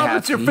second half,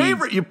 it's your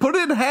favorite. You put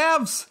it in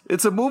halves.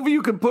 It's a movie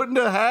you can put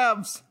into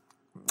halves.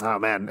 Oh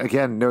man!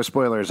 Again, no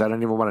spoilers. I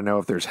don't even want to know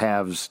if there's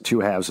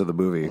two halves of the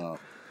movie.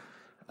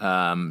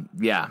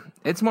 Yeah,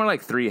 it's more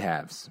like three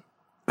halves.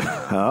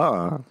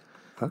 Oh,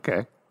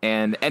 okay.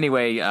 And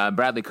anyway,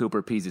 Bradley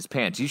Cooper pees his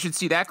pants. You should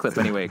see that clip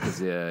anyway, because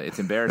it's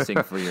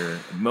embarrassing for your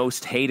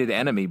most hated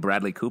enemy,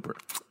 Bradley Cooper.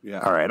 Yeah.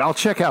 All right, I'll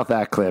check out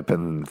that clip,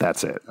 and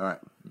that's it. All right.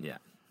 Yeah.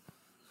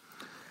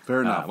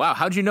 Fair enough. Wow.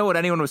 How'd you know what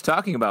anyone was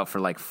talking about for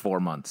like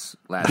 4 months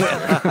last year?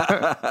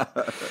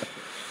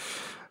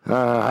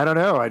 I don't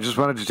know. I just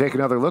wanted to take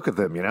another look at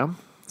them, you know?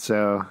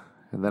 So,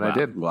 and then I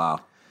did.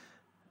 Wow.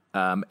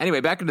 Anyway,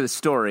 back into the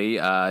story.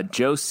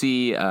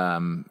 Josie,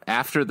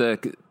 after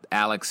the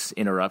Alex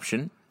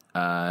interruption,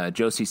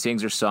 Josie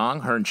sings her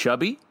song, her and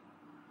Chubby.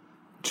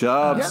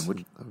 Chubbs.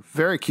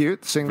 Very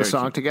cute. Sing the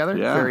song cute. together.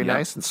 Yeah. Very Yeah.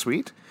 nice and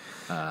sweet.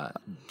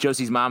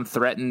 Josie's mom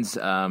threatens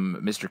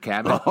Mr.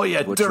 Cabot. Oh,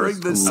 yeah, which during was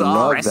the song.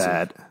 Love impressive.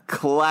 that.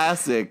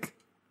 Classic.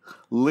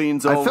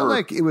 Leans over. I felt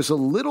like it was a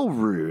little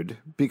rude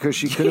because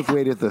she could have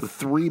waited the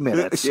 3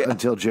 minutes Yeah.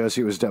 until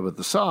Josie was done with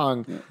the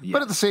song.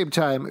 But at the same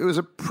time, it was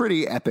a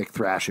pretty epic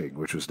thrashing,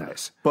 which was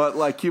nice. But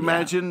like, you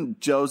imagine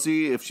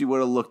Josie if she would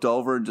have looked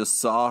over and just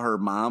saw her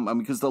mom. I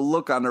mean, because the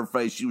look on her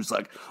face, she was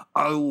like,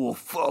 "I will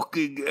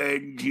fucking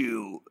end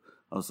you."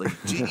 I was like,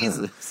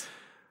 Jesus.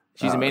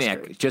 She's a that's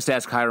maniac. great. Just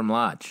ask Hiram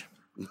Lodge,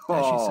 as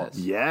Oh, she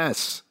says.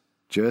 Yes.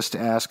 Just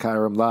ask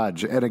Hiram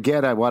Lodge. And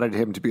again, I wanted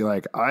him to be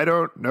like, I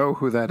don't know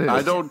who that is.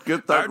 I don't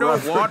get that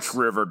reference.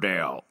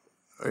 Riverdale.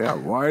 Yeah,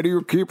 why do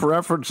you keep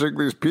referencing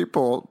these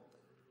people?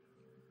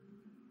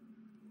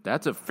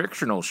 That's a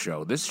fictional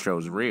show. This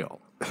show's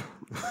real.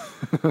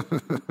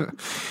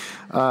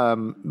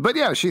 But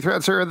yeah, she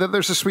threatens her. And then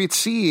there's a sweet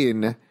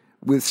scene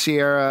with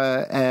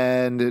Sierra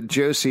and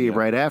Josie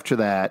right after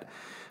that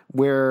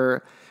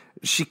where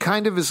she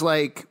kind of is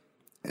like,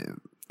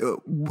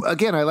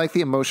 again, I like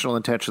the emotional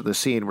intention of the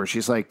scene where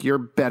she's like, you're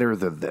better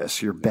than this.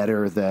 You're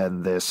better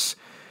than this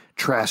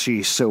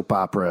trashy soap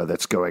opera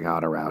that's going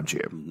on around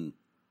you,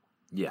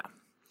 Yeah.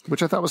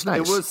 which I thought was nice.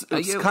 It was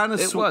kind of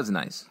It was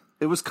nice.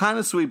 It was kind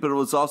of sweet, but it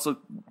was also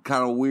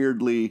kind of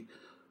weirdly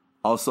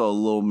also a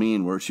little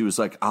mean where she was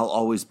like, I'll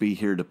always be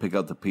here to pick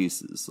up the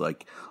pieces.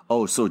 Like,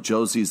 oh, so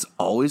Josie's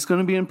always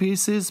going to be in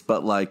pieces?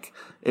 But like,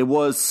 it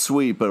was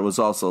sweet, but it was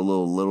also a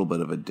little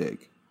bit of a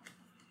dig.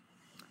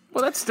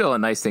 Well, that's still a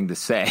nice thing to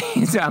say.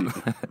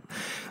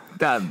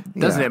 That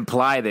doesn't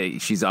imply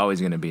that she's always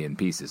going to be in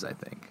pieces, I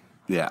think.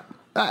 Yeah.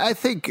 I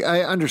think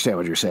I understand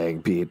what you're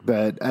saying, Pete,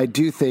 but I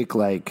do think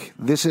like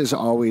this has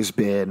always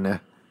been.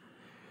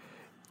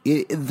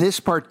 This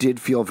part did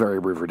feel very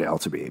Riverdale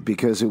to me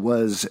because it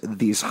was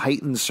these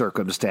heightened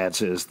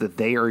circumstances that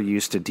they are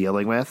used to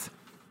dealing with.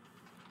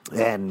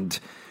 And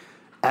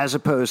as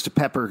opposed to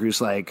Pepper,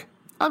 who's like,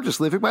 I'm just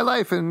living my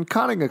life and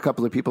conning a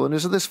couple of people, and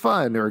isn't this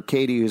fun? Or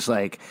Katie, who's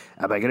like,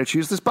 am I going to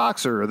choose this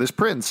boxer or this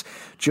prince?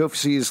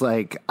 Josie's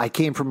like, I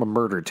came from a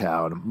murder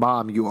town.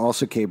 Mom, you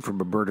also came from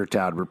a murder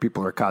town where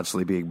people are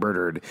constantly being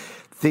murdered.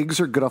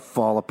 Things are going to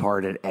fall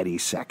apart at any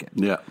second.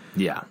 Yeah.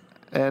 Yeah.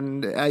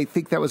 And I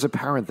think that was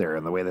apparent there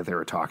in the way that they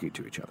were talking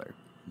to each other.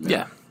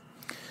 Yeah.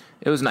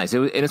 It was nice.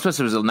 And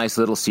especially it was a nice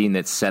little scene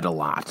that said a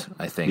lot,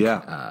 I think.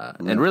 Yeah.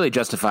 And really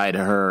justified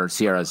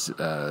Sierra's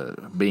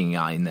being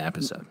in the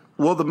episode.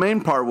 Well, the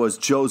main part was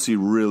Josie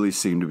really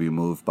seemed to be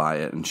moved by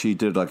it, and she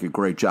did like a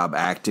great job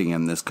acting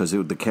in this because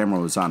the camera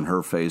was on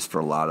her face for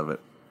a lot of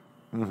it.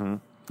 Mm-hmm.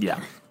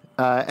 Yeah.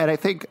 And I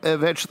think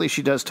eventually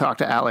she does talk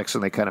to Alex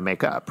and they kind of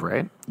make up,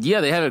 right?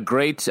 Yeah, they have a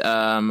great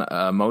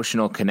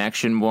emotional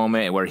connection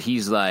moment where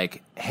he's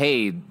like,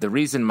 hey, the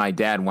reason my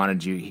dad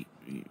wanted you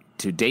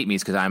to date me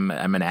is because I'm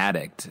an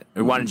addict.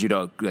 Or wanted you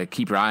to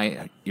keep your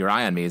eye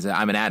on me is that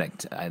I'm an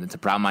addict. It's a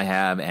problem I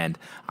have, and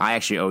I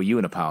actually owe you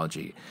an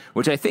apology,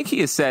 which I think he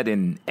has said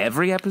in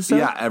every episode.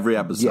 Yeah, every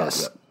episode.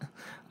 Yes. Yeah.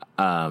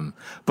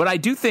 But I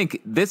do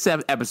think this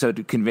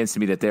episode convinced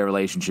me that their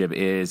relationship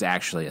is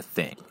actually a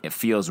thing. It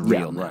feels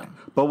real now. Right.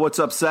 But what's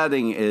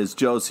upsetting is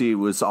Josie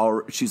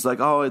she's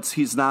like,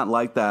 he's not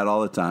like that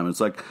all the time.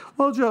 It's like,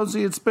 well,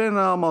 Josie, it's been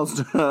almost,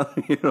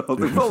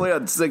 they've only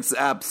had 6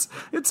 eps.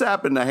 It's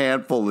happened a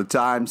handful of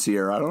times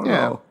here. I don't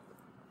know.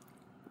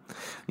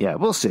 Yeah,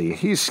 we'll see.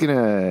 He's going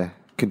to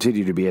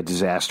continue to be a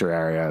disaster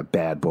area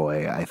bad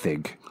boy, I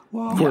think,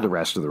 for the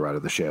rest of the run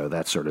of the show.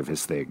 That's sort of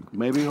his thing.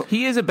 Maybe.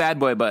 He is a bad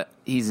boy, but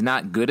he's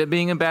not good at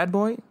being a bad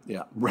boy.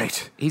 Yeah.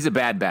 Right. He's a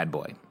bad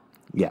boy.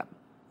 Yeah.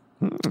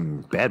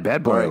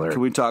 Bad boy All right. alert.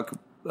 Can we talk,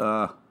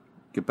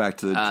 get back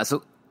to the...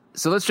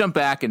 So let's jump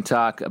back and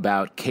talk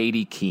about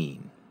Katie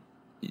Keene.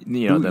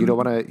 You don't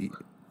want to...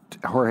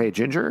 Jorge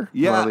Ginger?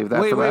 You yeah. wanna leave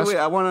that Wait. for last?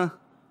 I want to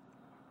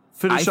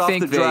finish off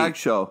the drag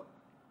show.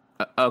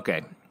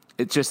 Okay.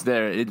 It's just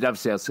there. It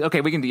dovetails.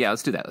 Okay, we can do. Yeah,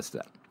 let's do that.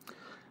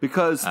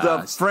 Because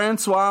the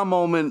Francois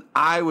moment,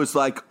 I was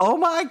like, oh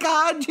my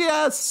God,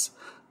 yes!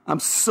 I'm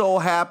so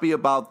happy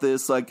about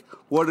this. Like,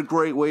 what a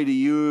great way to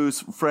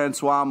use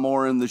Francois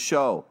more in the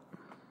show.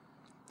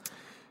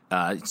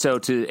 So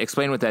to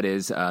explain what that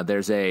is,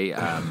 there's a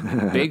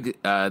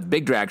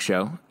big drag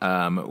show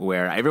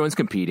where everyone's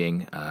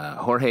competing.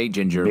 Jorge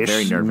Ginger,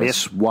 very nervous.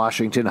 Miss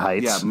Washington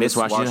Heights. Yeah, Miss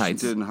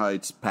Washington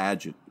Heights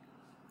pageant.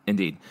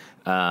 Indeed.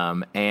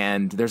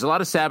 And there's a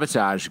lot of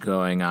sabotage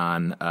going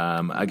on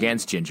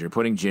against Ginger,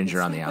 putting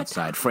Ginger on the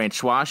outside.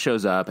 Francois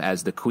shows up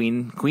as the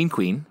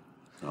queen.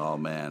 Oh,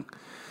 man.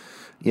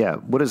 Yeah,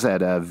 what is that?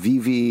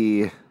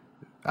 Vivi...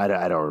 I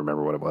don't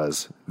remember what it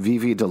was.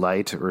 Vivi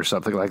Delight or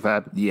something like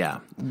that.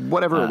 Yeah.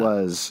 Whatever it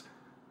was,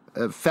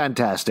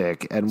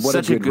 fantastic. And what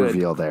Such a a good good-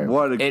 reveal there.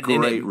 What a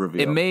great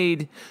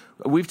reveal.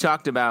 We've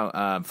talked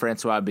about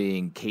Francois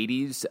being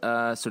Katie's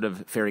sort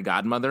of fairy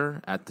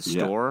godmother at the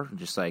store,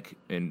 just like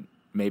in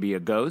maybe a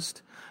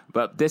ghost.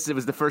 But it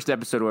was the first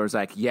episode where it was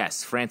like,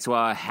 yes,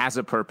 Francois has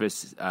a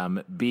purpose,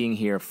 being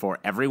here for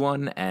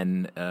everyone,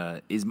 and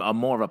is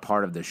more of a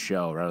part of the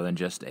show rather than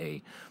just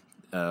a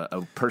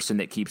a person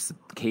that keeps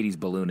Katie's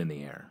balloon in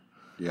the air.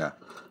 Yeah.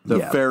 The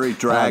fairy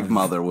drag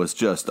mother was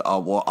just so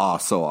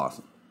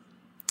awesome.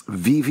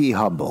 Vivi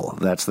Humble.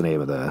 That's the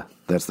name of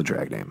that's the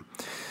drag name.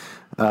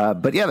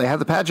 But yeah, they have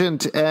the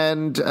pageant,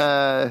 and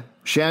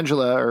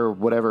Shangela, or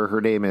whatever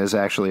her name is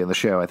actually in the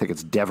show, I think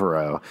it's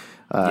Devereaux,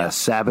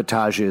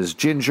 sabotages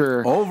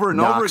Ginger. Over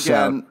and over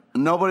again.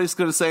 Nobody's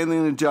going to say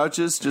anything to the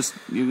judges. Just,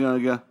 you're going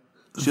to go.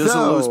 She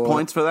doesn't lose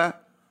points for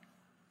that?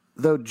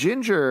 Though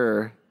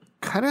Ginger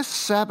kind of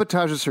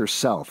sabotages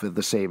herself at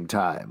the same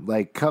time.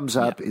 Like, comes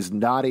up, is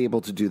not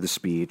able to do the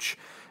speech,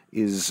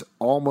 is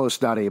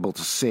almost not able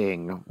to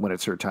sing when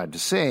it's her time to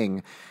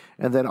sing,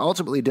 and then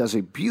ultimately does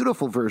a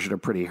beautiful version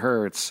of Pretty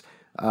Hurts,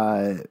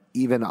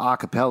 even a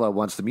cappella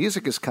once the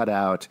music is cut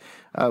out,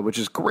 which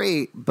is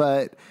great,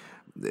 but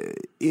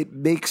it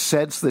makes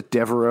sense that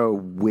Devereaux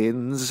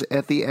wins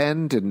at the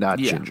end and not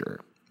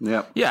Ginger.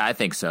 Yeah, I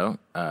think so.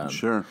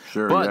 Sure.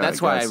 But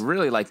that's why I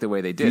really like the way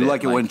they did it. You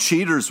like it when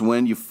cheaters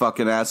win, you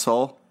fucking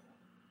asshole?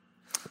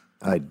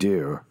 I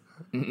do.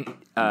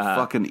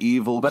 Fucking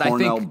evil but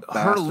Cornell I think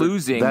bastard. her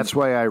losing... That's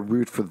why I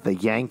root for the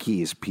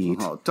Yankees, Pete.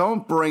 Oh,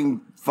 don't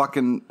bring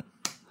fucking...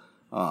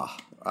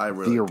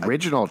 the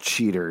original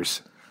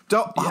cheaters.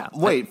 Don't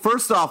wait.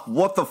 First off,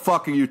 what the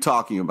fuck are you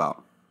talking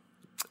about?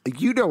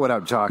 You know what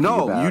I'm talking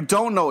about. No, you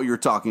don't know what you're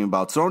talking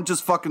about. So don't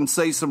just fucking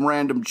say some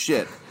random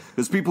shit.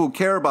 Because people who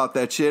care about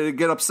that shit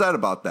get upset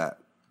about that.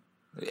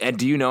 And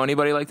do you know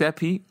anybody like that,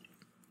 Pete?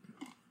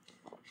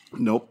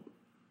 Nope.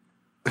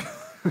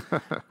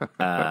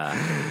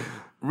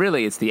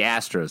 Really, it's the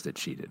Astros that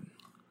cheated.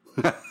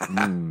 But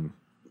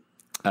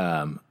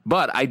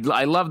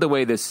I love the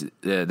way the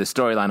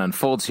storyline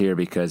unfolds here,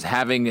 because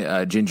having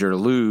Ginger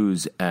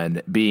lose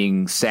and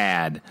being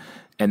sad,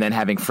 and then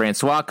having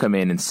Francois come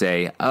in and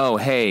say, "Oh,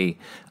 hey,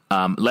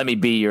 let me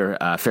be your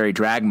fairy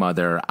drag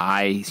mother.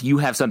 You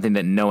have something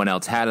that no one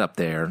else had up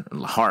there,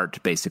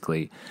 heart,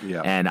 basically,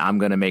 and I'm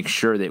going to make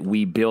sure that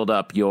we build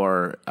up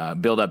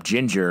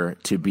Ginger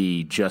to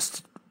be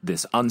just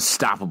this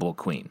unstoppable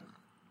queen."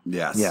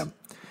 Yes. Yeah.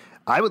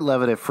 I would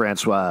love it if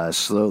Francois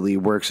slowly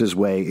works his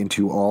way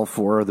into all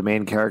four of the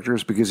main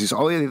characters, because he's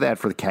already that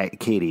for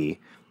Katie.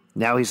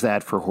 Now he's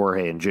that for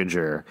Jorge and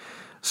Ginger.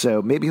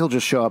 So maybe he'll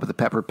just show up at the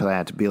pepper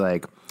plant and be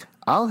like,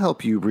 "I'll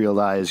help you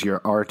realize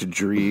your art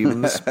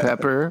dreams,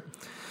 Pepper."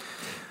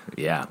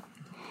 Yeah.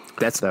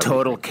 That's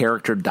total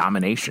character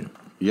domination.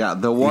 Yeah,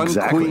 the one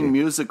Queen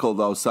musical,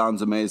 though,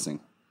 sounds amazing.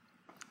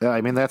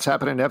 I mean, that's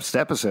happening next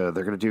episode.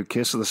 They're going to do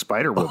Kiss of the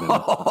Spider Woman.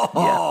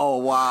 Oh,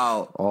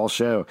 wow. All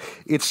show.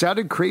 It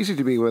sounded crazy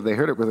to me when they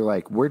heard it, where they're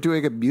like, "We're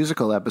doing a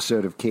musical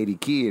episode of Katie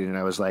Keene." And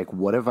I was like,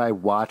 what have I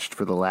watched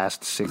for the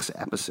last 6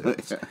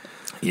 episodes?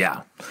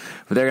 Yeah,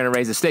 but they're going to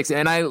raise the stakes.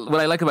 And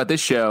what I like about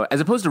this show, as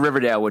opposed to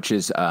Riverdale, which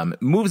is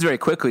moves very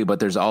quickly, but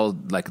there's all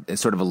like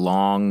sort of a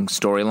long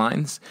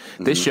storylines.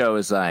 This show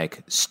is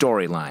like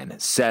storyline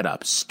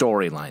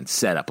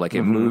setup. Like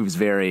it moves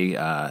very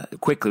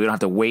quickly. We don't have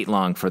to wait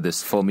long for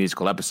this full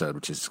musical episode,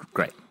 which is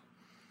great.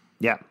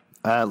 Yeah.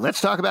 Let's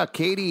talk about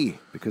Katie,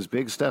 because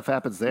big stuff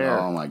happens there.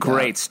 Oh my God.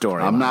 Great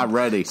story. I'm not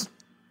ready.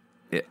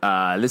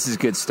 This is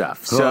good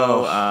stuff.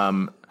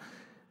 So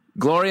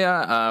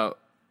Gloria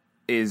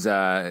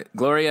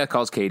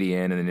calls Katie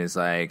in and is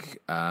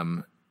like,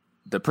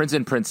 the prince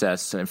and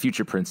princess and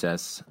future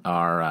princess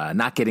are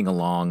not getting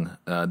along.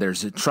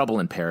 There's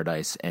trouble in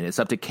paradise, and it's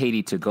up to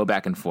Katie to go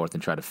back and forth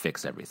and try to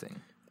fix everything.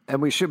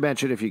 And we should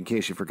mention, in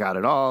case you forgot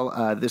it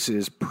all, this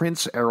is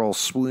Prince Errol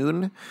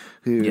Swoon,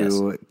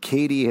 who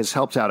Katie has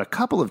helped out a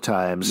couple of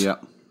times. Yeah.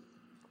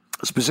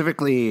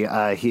 Specifically,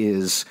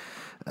 his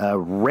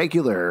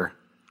regular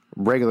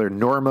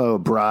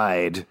Normo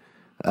bride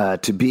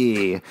to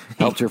be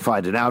helped her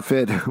find an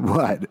outfit.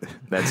 What?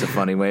 That's a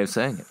funny way of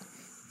saying it.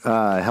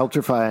 Help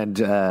her find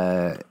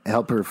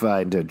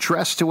a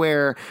dress to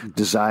wear,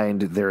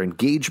 designed their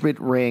engagement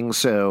ring,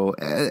 so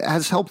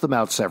has helped them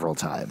out several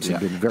times and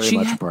been very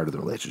much a part of the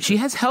relationship. She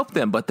has helped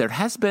them, but there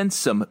has been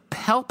some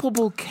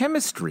palpable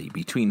chemistry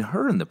between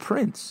her and the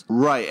prince.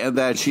 Right, and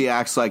that she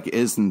acts like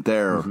isn't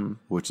there,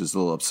 which is a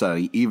little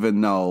upsetting,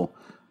 even though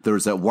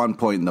there's at one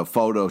point in the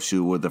photo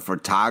shoot where the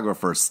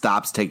photographer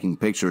stops taking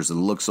pictures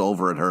and looks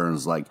over at her and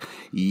is like,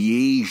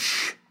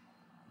 "Yeesh."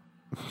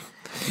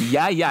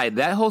 Yeah.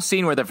 That whole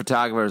scene where the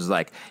photographer is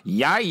like,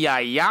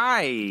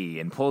 yay,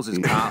 and pulls his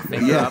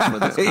finger up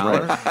with his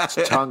collar.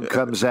 His tongue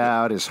comes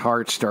out, his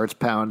heart starts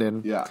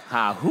pounding. Yeah.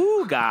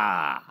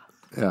 Ha-hooga.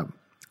 Yeah.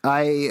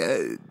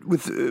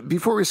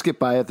 Before we skip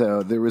by it,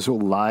 though, there was a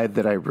line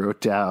that I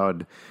wrote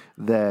down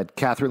that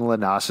Catherine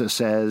Lanasa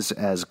says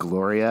as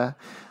Gloria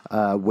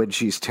when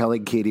she's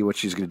telling Katie what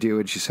she's going to do,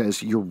 and she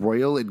says, "Your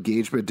royal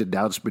engagement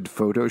announcement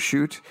photo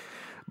shoot."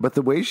 But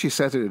the way she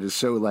says it is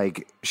so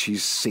like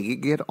she's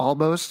singing it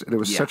almost, and it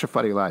was such a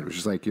funny line. Which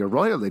is like, "Your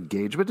royal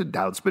engagement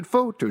announcement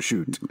photo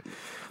shoot."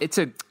 It's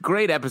a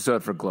great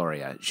episode for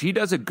Gloria. She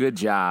does a good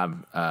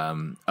job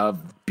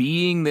of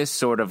being this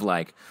sort of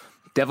like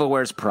Devil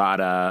Wears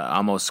Prada,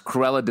 almost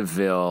Cruella de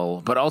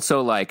Vil, but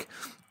also like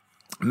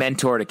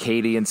mentor to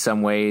Katie in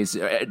some ways.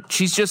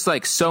 She's just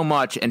like so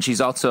much, and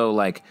she's also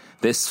like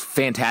this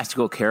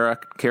fantastical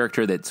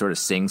character that sort of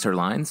sings her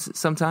lines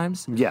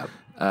sometimes. Yeah.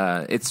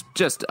 It's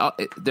just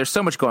there's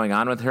so much going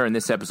on with her, and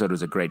this episode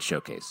was a great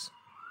showcase.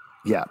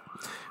 Yeah.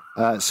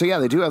 So yeah,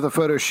 they do have the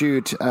photo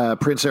shoot.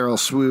 Prince Errol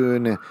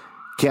swoon,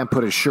 can't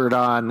put his shirt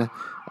on.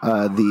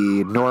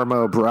 The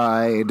Normo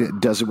bride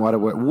doesn't want to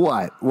wear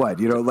what?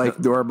 You don't like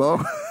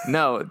Normo?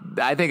 No,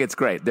 I think it's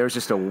great. There's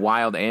just a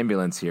wild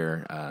ambulance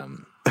here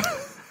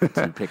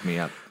to pick me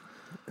up.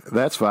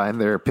 That's fine.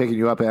 They're picking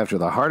you up after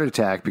the heart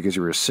attack because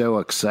you were so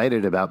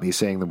excited about me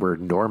saying the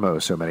word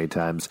Normo so many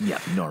times. Yeah,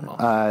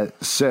 Normo.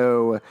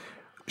 So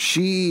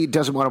she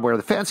doesn't want to wear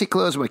the fancy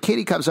clothes. What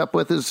Katie comes up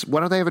with is, why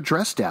don't they have a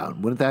dress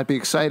down? Wouldn't that be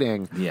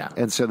exciting? Yeah.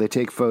 And so they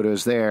take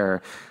photos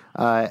there.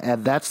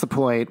 And that's the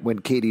point when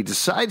Katie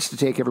decides to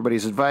take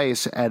everybody's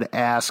advice and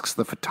asks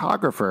the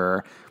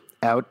photographer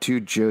out to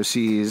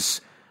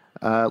Josie's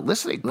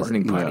listening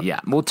party. Yeah.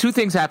 Well, two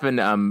things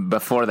happen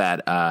before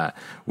that.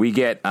 We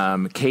get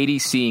Katie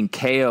seeing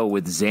Ko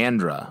with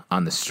Xandra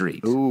on the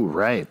street. Ooh,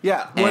 right.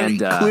 Yeah, well, And, he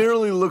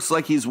clearly looks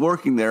like he's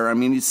working there. I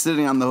mean, he's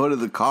sitting on the hood of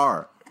the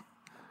car.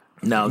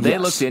 No, they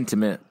looked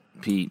intimate,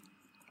 Pete.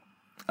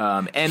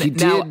 And He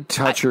now, did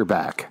touch her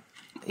back.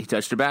 He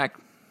touched her back.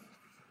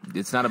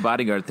 It's not a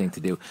bodyguard thing to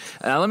do.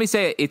 Let me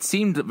say, it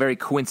seemed very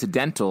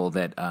coincidental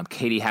that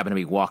Katie happened to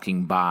be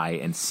walking by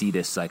and see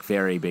this like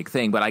very big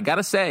thing. But I got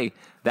to say,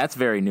 that's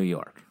very New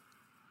York.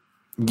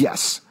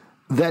 Yes,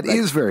 that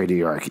is very New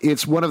York.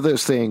 It's one of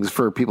those things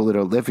for people that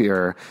don't live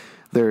here.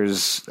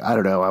 There's, I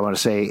don't know, I want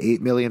to say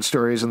 8 million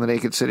stories in the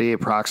Naked City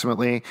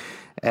approximately.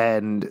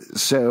 And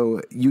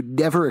so you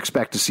never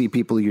expect to see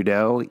people you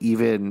know,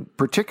 even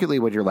particularly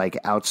when you're like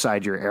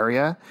outside your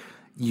area.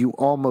 You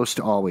almost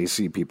always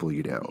see people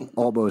you know,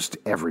 almost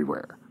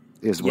everywhere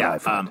is what I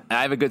find.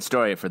 I have a good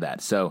story for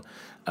that. So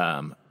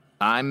I'm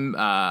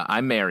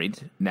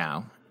married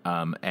now,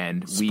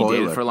 and we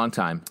dated for a long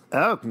time.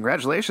 Oh,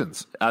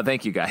 congratulations.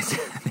 Thank you, guys.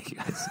 Thank you,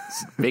 guys.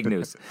 Big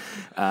news.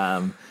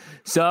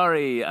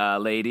 Sorry,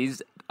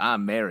 ladies.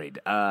 I'm married.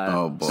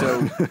 Oh, boy.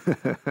 So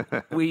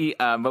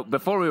but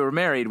before we were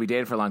married, we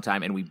dated for a long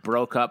time, and we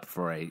broke up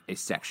for a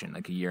section,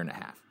 like a year and a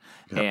half.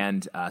 Yep.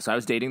 And so I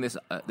was dating this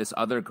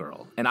other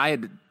girl, and I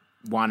had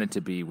wanted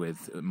to be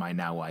with my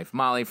now wife,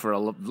 Molly, for a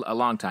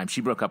long time. She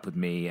broke up with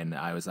me, and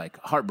I was like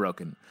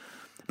heartbroken.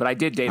 But I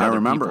did date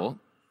other people.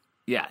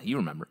 Yeah, you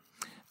remember.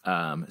 So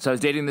I was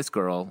dating this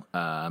girl,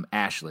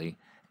 Ashley,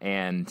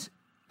 and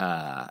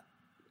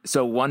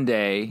so one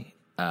day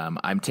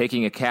I'm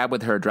taking a cab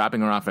with her, dropping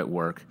her off at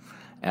work,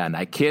 and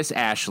I kiss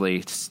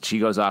Ashley. She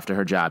goes off to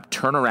her job,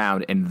 turn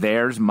around, and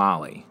there's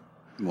Molly.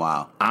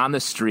 Wow. On the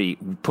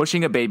street,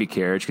 pushing a baby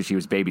carriage because she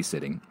was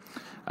babysitting,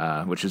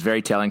 which was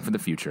very telling for the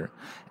future.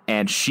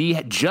 And she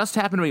had just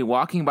happened to be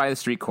walking by the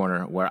street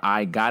corner where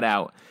I got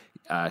out,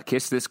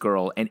 kissed this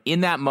girl, and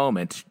in that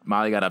moment,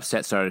 Molly got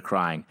upset, started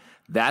crying.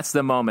 That's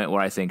the moment where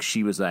I think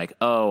she was like,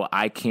 oh,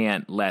 I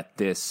can't let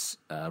this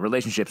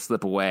relationship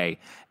slip away.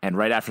 And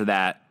right after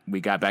that, we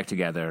got back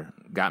together,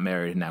 got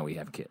married, and now we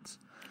have kids.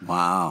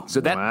 Wow.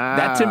 So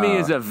that to me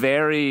is a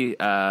very...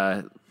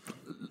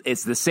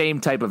 it's the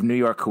same type of New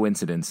York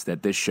coincidence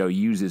that this show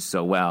uses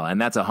so well, and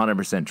that's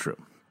 100% true.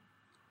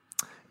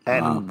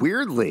 And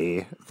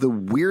weirdly, the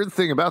weird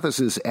thing about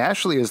this is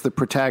Ashley is the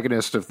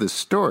protagonist of this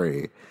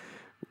story,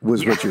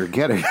 was what you're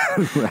getting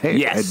at, right?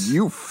 Yes. And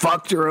you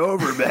fucked her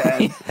over,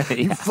 man.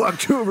 You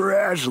fucked over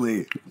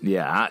Ashley.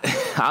 Yeah,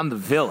 I'm the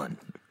villain.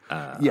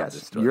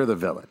 Yes, you're the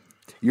villain.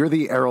 You're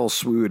the Errol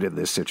Swoon in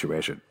this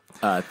situation.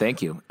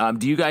 Thank you.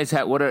 Do you guys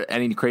have, what are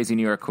any crazy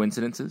New York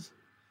coincidences?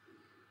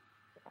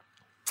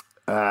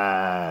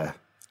 I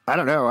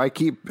don't know. I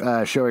keep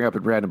showing up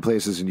at random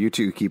places, and you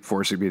two keep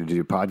forcing me to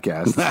do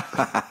podcasts.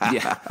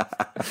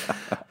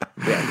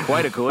 Yeah,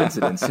 quite a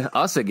coincidence.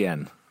 Us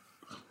again.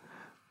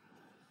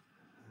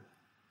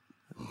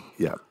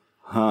 Yeah.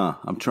 Huh.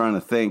 I'm trying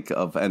to think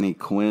of any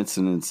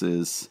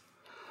coincidences.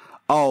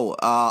 Oh,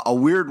 a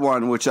weird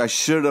one, which I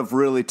should have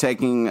really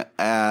taken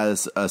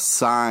as a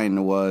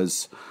sign,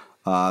 was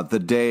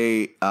the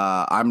day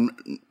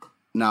I'm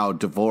now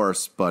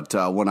divorced, but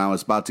when I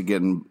was about to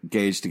get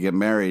engaged to get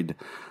married,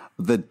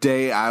 the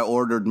day I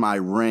ordered my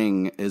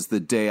ring is the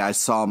day I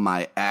saw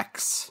my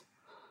ex.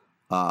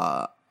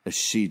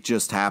 She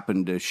just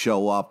happened to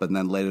show up, and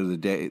then later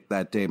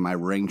that day, my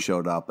ring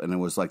showed up, and it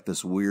was like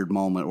this weird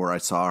moment where I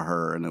saw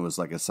her, and it was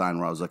like a sign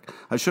where I was like,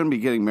 I shouldn't be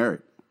getting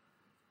married.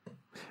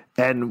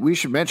 And we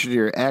should mention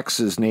your ex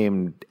is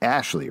named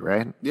Ashley,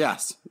 right?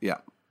 Yes. Yeah.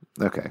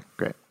 Okay,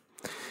 great.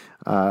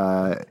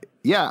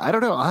 Yeah, I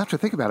don't know. I'll have to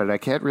think about it. I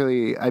can't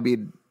really, I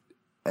mean,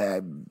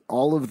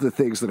 all of the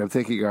things that I'm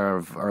thinking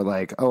of are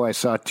like, oh, I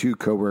saw 2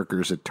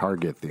 coworkers at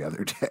Target the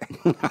other day.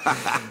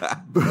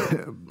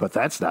 But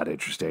that's not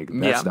interesting.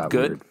 That's not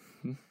good.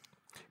 Weird.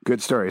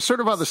 Good story. Sort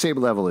of on the same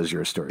level as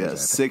your story. Yeah,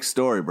 sick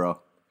story, bro.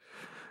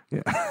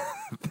 Yeah.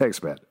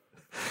 Thanks, man.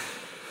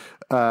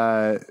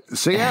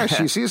 So yeah,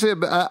 she sees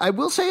him. I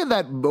will say in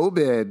that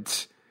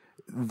moment,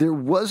 there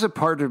was a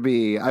part of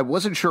me, I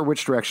wasn't sure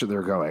which direction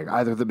they're going.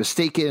 Either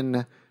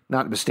the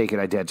not mistaken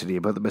identity,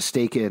 but the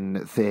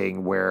mistaken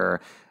thing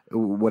where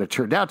what it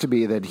turned out to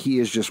be that he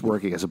is just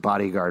working as a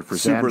bodyguard for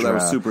Xandra. That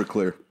was super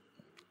clear.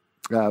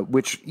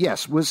 Which,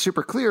 yes, was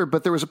super clear,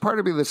 but there was a part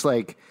of me that's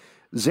like,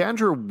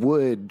 Xandra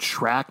would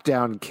track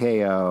down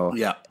KO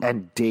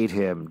and date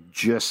him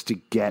just to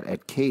get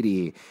at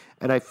Katie,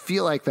 and I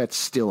feel like that's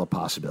still a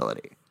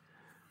possibility.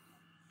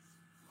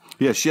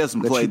 Yeah, she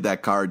hasn't played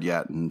that card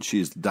yet, and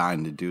she's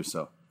dying to do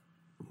so.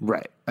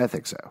 Right, I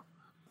think so.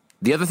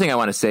 The other thing I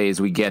want to say is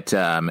we get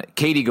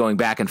Katie going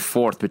back and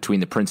forth between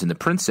the prince and the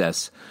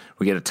princess.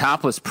 We get a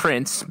topless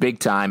prince, big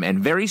time, and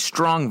very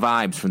strong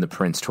vibes from the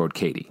prince toward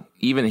Katie,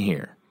 even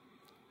here.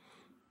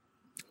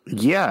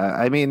 Yeah,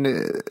 I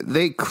mean,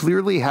 they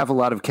clearly have a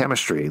lot of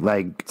chemistry.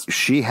 Like,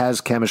 she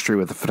has chemistry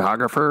with the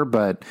photographer,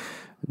 but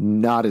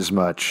not as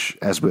much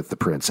as with the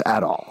prince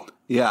at all.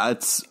 Yeah,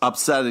 it's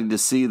upsetting to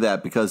see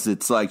that because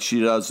it's like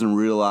she doesn't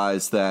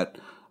realize that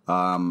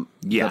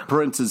the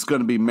prince is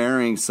going to be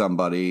marrying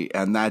somebody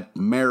and that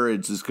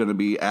marriage is going to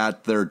be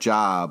at their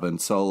job. And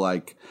so,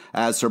 like,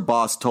 as her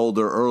boss told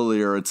her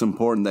earlier, it's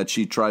important that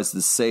she tries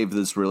to save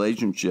this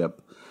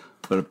relationship.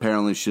 But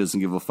apparently she doesn't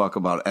give a fuck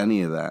about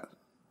any of that.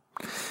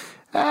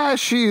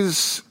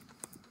 She's...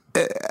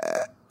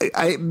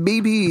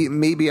 maybe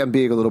I'm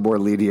being a little more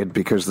lenient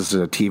because this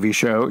is a TV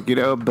show,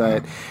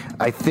 but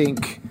I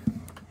think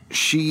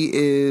she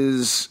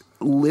is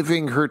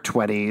living her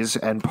 20s,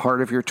 and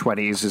part of your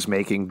 20s is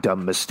making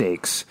dumb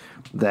mistakes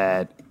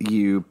that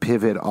you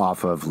pivot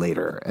off of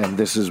later. And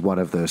this is one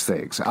of those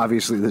things.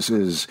 Obviously, this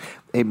is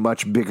a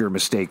much bigger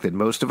mistake than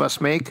most of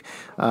us make.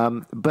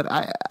 But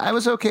I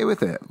was okay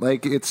with it.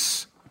 Like,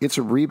 it's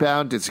a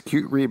rebound. It's a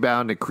cute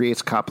rebound. It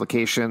creates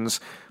complications,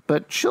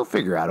 but she'll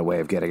figure out a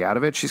way of getting out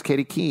of it. She's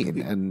Katie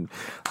Keene, and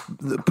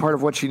part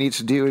of what she needs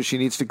to do is she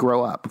needs to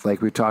grow up.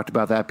 Like, we've talked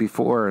about that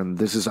before, and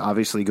this is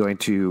obviously going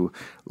to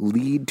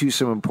lead to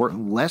some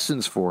important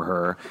lessons for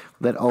her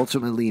that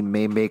ultimately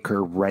may make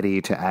her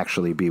ready to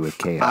actually be with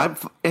KO.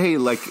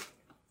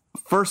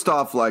 First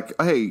off,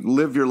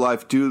 live your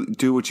life,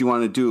 do what you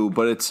want to do,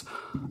 but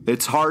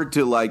it's hard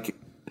to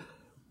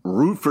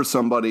root for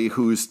somebody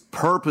who's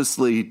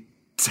purposely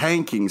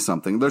tanking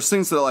something. There's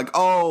things that are like,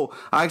 oh,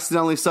 I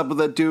accidentally slept with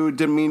that dude,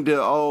 didn't mean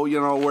to,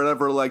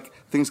 whatever,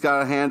 things got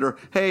out of hand, or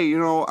hey,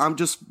 I'm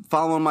just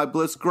following my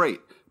bliss, great.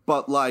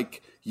 But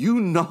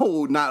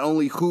not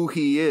only who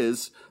he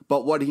is,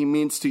 but what he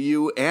means to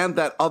you and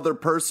that other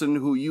person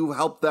who you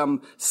helped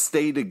them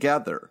stay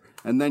together.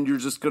 And then you're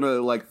just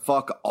gonna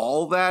fuck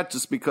all that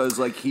just because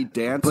he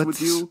danced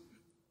with you?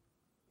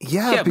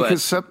 Yeah,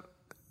 because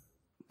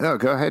Oh,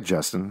 go ahead,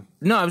 Justin.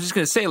 No, I was just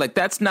going to say,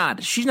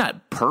 she's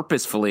not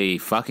purposefully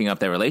fucking up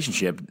their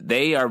relationship.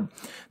 They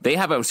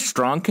have a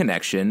strong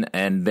connection,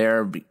 and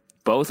they're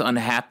both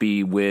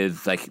unhappy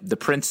with, the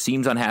prince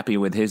seems unhappy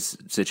with his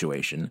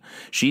situation.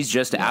 She's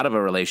just out of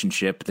a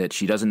relationship that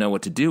she doesn't know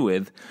what to do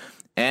with.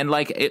 And,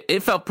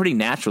 it felt pretty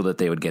natural that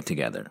they would get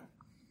together.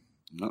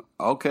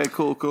 Okay,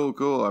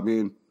 cool. I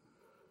mean,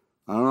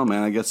 I don't know,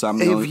 man. I guess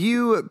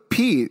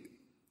Pete,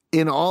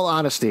 in all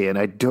honesty, and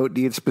I don't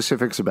need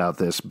specifics about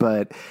this,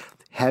 but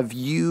have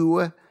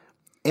you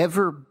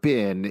ever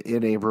been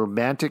in a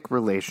romantic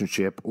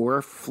relationship or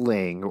a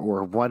fling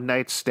or one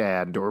night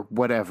stand or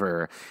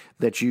whatever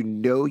that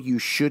you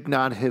should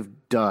not have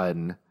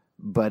done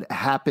but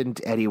happened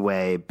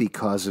anyway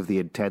because of the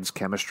intense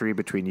chemistry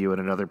between you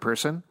and another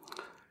person?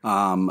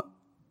 I'll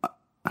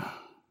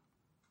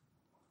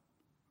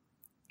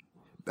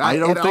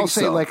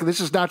say, this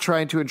is not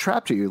trying to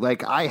entrap you.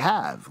 I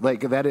have.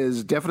 That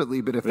has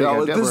definitely been a thing.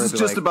 I've this is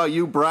just about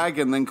you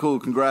bragging, then cool,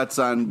 congrats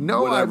on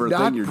whatever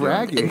thing you're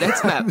bragging. doing.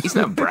 He's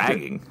not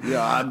bragging.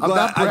 Yeah, I'm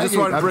glad. I just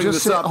want to bring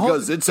this up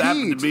because it's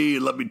happened to me.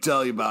 Let me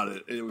tell you about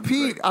it.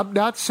 Pete, I'm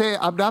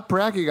not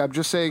bragging. I'm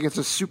just saying it's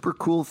a super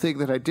cool thing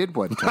that I did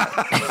one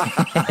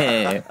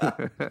time.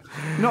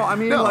 No, I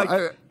mean,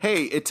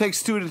 hey, it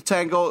takes two to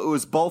tango. It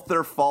was both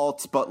their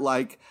faults, but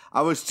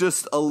I was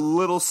just a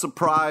little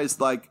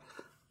surprised.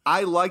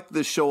 I liked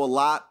this show a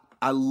lot.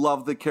 I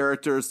love the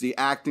characters. The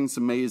acting's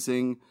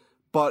amazing.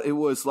 But it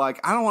was I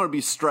don't want to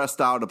be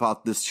stressed out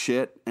about this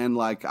shit. And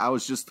I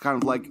was just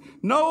kind of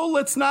no,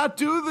 let's not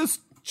do this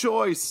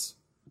choice.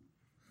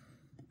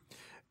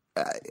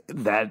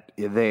 That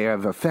they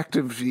have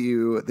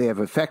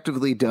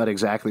effectively done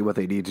exactly what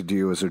they need to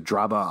do as a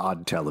drama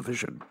on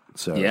television.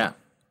 So yeah,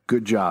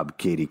 good job,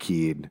 Katie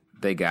Keene.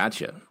 They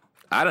gotcha.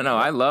 I don't know.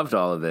 I loved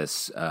all of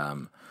this.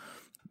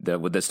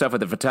 With the stuff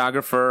with the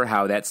photographer,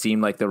 how that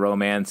seemed like the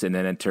romance, and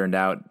then it turned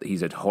out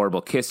he's a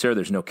horrible kisser.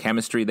 There's no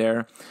chemistry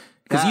there.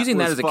 Because using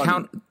that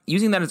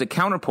as a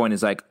counterpoint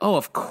is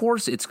of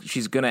course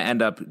she's going to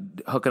end up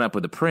hooking up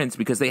with the prince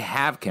because they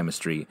have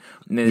chemistry.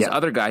 And then this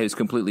other guy who's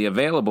completely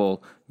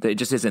available that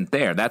just isn't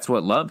there. That's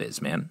what love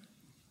is, man.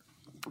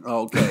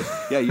 Okay.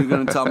 Yeah, you're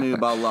going to tell me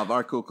about love. All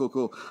right,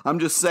 cool. I'm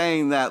just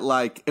saying that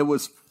it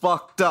was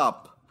fucked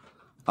up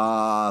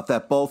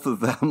that both of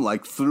them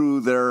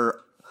through their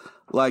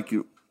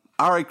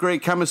all right,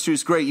 great, chemistry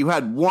is great. You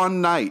had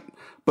one night,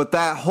 But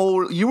that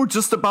whole, you were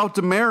just about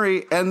to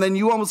marry, and then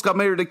you almost got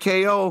married to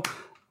KO.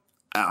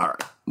 All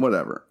right,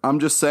 whatever. I'm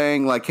just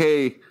saying, like,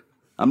 hey,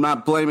 I'm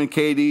not blaming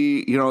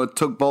Katie. You know, it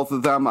took both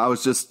of them. I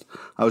was just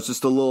a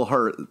little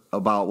hurt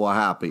about what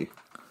happened.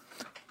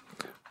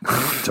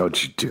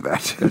 Don't you do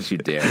that. Don't you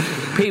dare.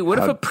 Pete, what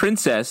if a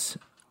princess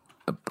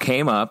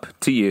came up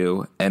to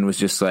you and was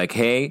just like,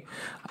 hey,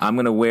 I'm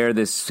going to wear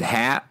this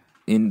hat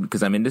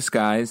because I'm in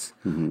disguise.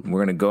 Mm-hmm. We're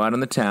going to go out in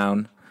the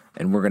town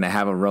and we're going to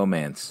have a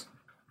romance.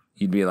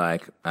 You'd be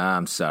like,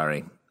 I'm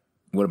sorry.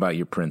 What about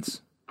your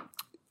prince?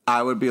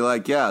 I would be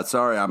like, yeah,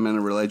 sorry, I'm in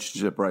a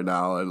relationship right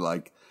now. And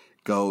like,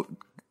 go.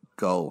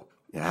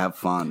 Yeah, have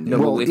fun. No,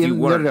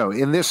 well, no.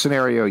 In this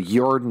scenario,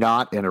 you're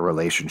not in a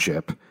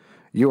relationship.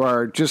 You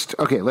are just,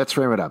 okay, let's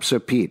frame it up. So,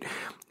 Pete,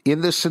 in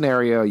this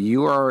scenario,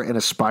 you are an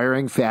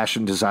aspiring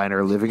fashion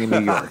designer living in New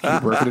York. You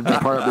work at a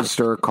department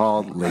store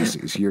called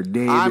Lacey's. Your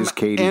name is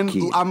Katie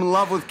Keene. I'm in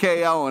love with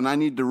KO, and I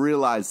need to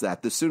realize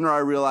that. The sooner I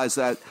realize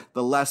that,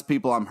 the less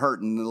people I'm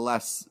hurting, the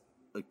less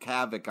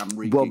havoc I'm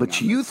wreaking. Well,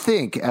 but you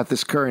think at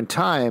this current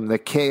time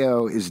that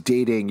KO is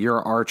dating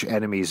your arch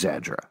enemy,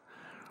 Zandra.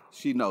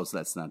 She knows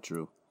that's not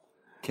true.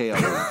 KO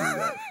wouldn't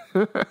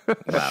do that.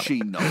 Wow. She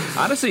knows.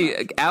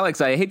 Honestly,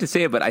 Alex, I hate to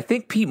say it, but I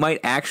think Pete might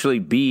actually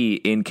be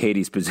in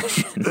Katie's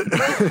position.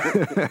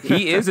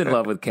 He is in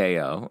love with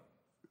KO,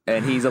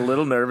 and he's a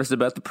little nervous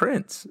about the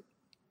prince.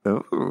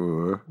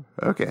 Oh,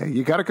 okay.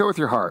 You got to go with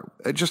your heart.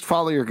 Just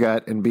follow your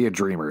gut and be a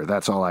dreamer.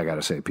 That's all I got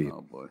to say, Pete.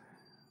 Oh, boy.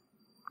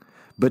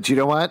 But you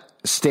know what?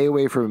 Stay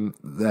away from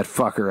that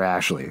fucker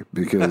Ashley,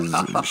 because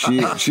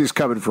she's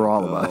coming for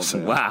all of us.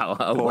 Man. Wow.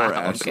 Oh, poor wow.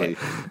 Ashley. Okay.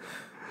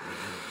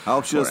 I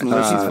hope she doesn't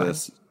listen to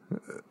this.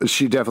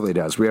 She definitely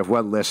does. We have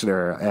one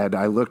listener, and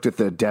I looked at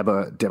the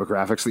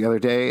demographics the other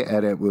day,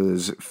 and it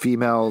was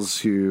females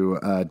who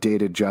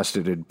dated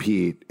Justin and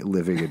Pete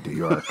living in New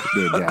York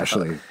named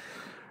Ashley.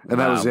 And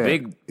that was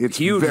it. It's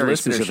huge very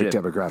listenership. specific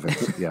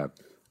demographics. Yeah.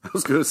 I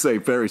was going to say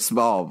very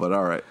small, but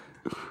all right.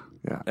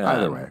 Yeah.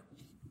 Either way.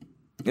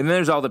 And then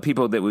there's all the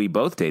people that we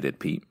both dated,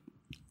 Pete.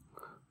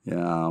 Yeah,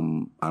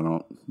 I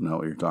don't know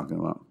what you're talking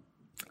about.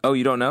 Oh,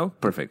 you don't know?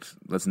 Perfect.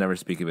 Let's never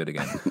speak of it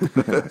again.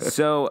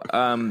 So,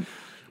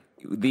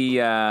 the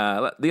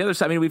other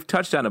side, I mean, we've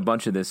touched on a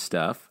bunch of this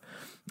stuff,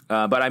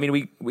 but I mean,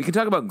 we can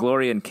talk about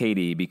Gloria and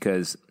Katie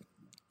because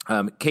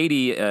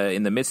Katie,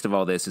 in the midst of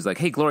all this, is like,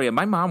 hey, Gloria,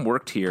 my mom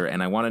worked here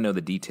and I want to know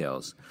the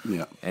details.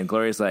 Yeah. And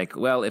Gloria's like,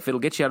 well, if it'll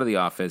get you out of the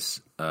office,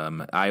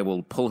 I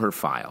will pull her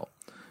file.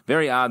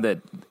 Very odd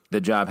that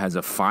the job has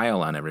a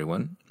file on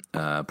everyone.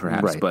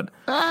 Perhaps, right. But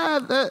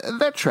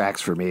that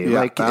tracks for me. Yeah,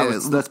 like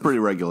that's pretty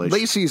regulation.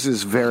 Lacey's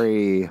is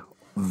very,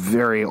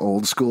 very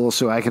old school,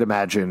 so I can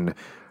imagine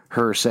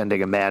her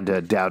sending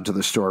Amanda down to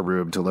the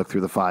storeroom to look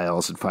through the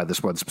files and find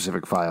this one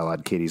specific file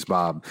on Katie's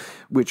mom,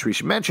 which we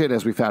should mention,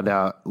 as we found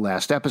out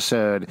last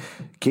episode,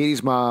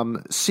 Katie's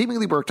mom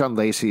seemingly worked on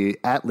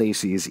at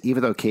Lacey's,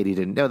 even though Katie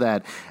didn't know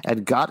that,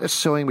 and got a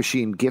sewing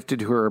machine gifted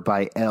to her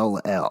by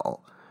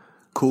LL.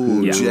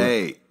 Cool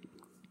J.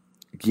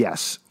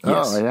 Yes.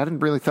 Oh, I hadn't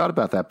really thought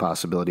about that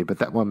possibility, but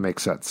that one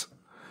makes sense.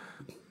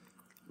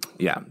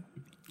 Yeah.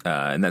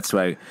 And that's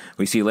why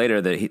we see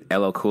later that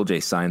LL Cool J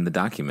signed the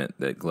document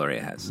that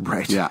Gloria has.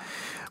 Right. Yeah.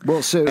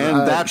 Well, so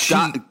and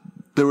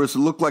there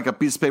looked like a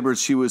piece of paper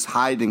she was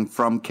hiding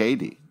from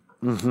Katie.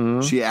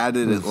 Mm-hmm. She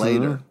added it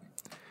later.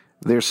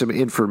 There's some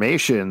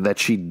information that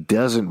she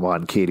doesn't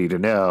want Katie to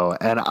know,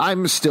 and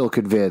I'm still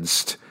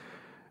convinced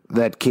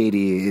that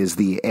Katie is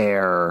the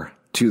heir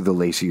to the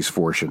Lacey's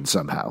fortune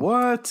somehow.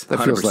 What?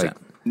 That feels 100%. like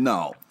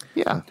No.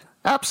 Yeah,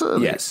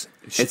 absolutely. Yes.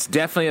 It's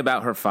definitely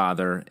about her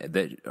father.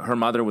 That her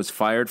mother was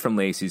fired from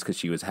Lacey's because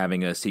she was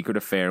having a secret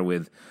affair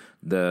with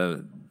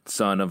the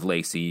son of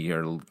Lacey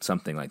or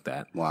something like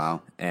that.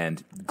 Wow.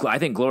 And I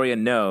think Gloria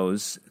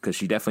knows because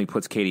she definitely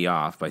puts Katie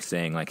off by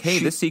saying, like, hey,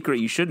 this secret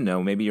you should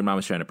know. Maybe your mom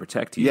is trying to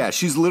protect you. Yeah,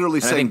 she's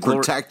literally saying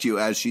protect you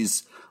as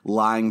she's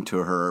lying to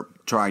her,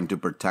 trying to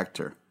protect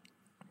her.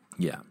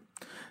 Yeah.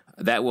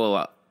 That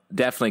will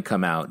definitely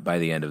come out by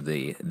the end of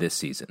this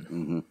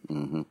season. Mm-hmm,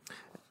 mm-hmm.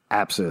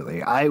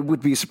 Absolutely. I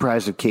would be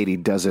surprised if Katie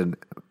doesn't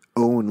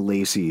own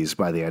Lacey's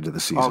by the end of the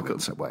season in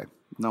some way.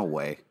 No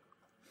way.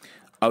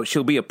 Oh,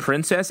 she'll be a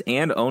princess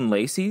and own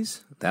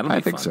Lacey's? That'll be fun.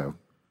 I think so.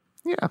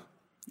 Yeah.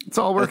 It's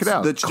all working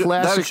out.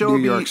 Classic New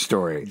York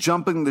story.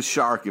 Jumping the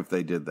shark if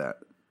they did that.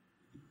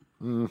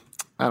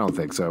 I don't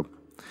think so.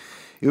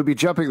 It would be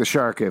jumping the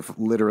shark if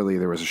literally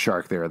there was a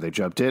shark there and they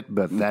jumped it,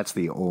 but that's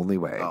the only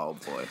way. Oh,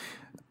 boy.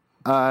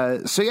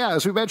 So, yeah,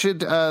 as we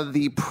mentioned,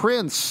 the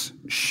prince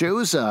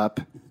shows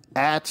up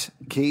at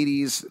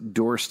Katie's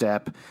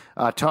doorstep,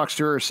 talks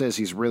to her, says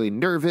he's really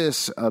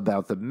nervous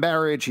about the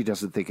marriage. He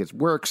doesn't think it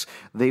works.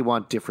 They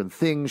want different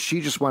things.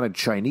 She just wanted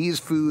Chinese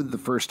food the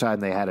first time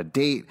they had a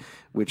date,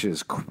 which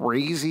is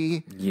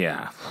crazy.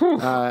 Yeah.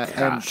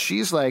 And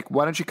she's like,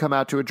 why don't you come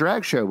out to a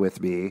drag show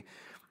with me?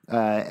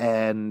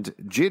 And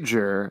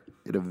Ginger,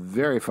 in a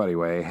very funny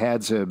way,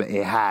 hands him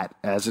a hat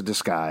as a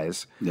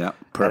disguise. Yeah,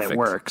 perfect. And it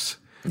works.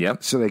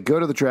 Yep. So they go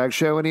to the drag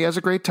show, and he has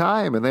a great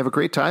time, and they have a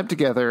great time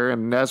together.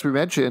 And as we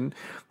mentioned,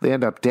 they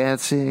end up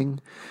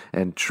dancing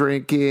and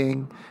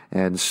drinking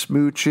and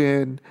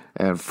smooching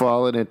and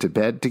falling into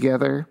bed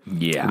together.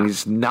 Yeah. And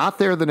he's not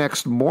there the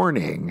next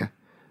morning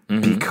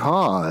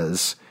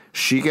because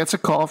she gets a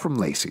call from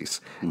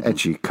Lacey's, and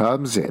she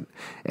comes in,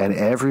 and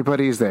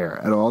everybody's there,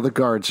 and all the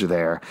guards are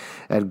there.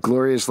 And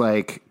Gloria's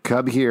like,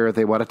 come here,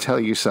 they want to tell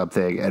you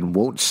something, and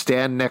won't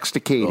stand next to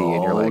Katie.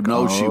 And you're like,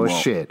 no, oh, she won't.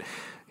 shit.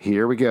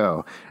 Here we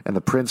go. And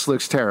the prince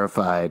looks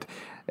terrified.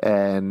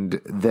 And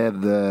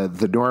then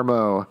the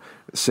Normo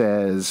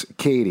says,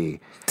 Katie,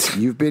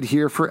 you've been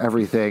here for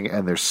everything,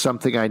 and there's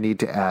something I need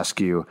to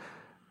ask you.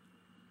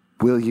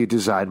 Will you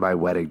design my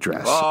wedding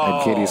dress?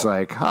 And Katie's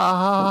like, ha,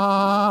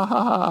 ha, ha,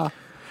 ha, ha.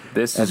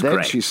 This And is then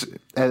great.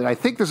 and I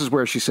think this is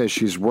where she says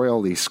she's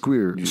royally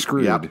screwed,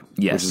 Yep.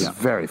 Yes. which is a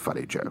very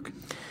funny joke.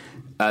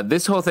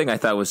 This whole thing I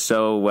thought was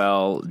so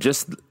well,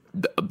 just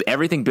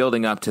everything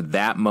building up to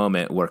that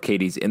moment where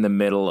Katie's in the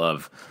middle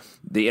of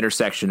the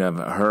intersection of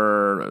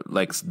her,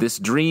 like this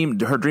dream,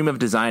 her dream of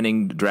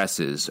designing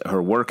dresses, her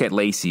work at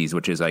Lacey's,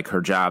 which is like her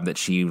job that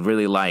she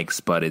really likes,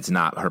 but it's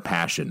not her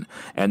passion.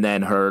 And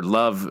then her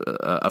love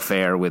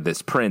affair with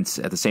this prince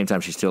at the same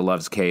time she still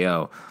loves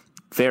KO.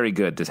 Very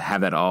good to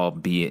have that all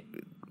be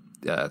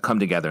come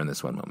together in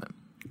this one moment.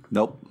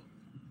 Nope.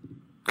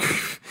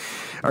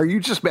 Are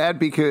you just mad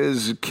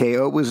because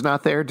KO was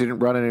not there? Didn't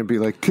run in and be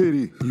like,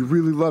 Katie, you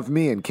really love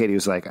me? And Katie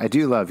was like, I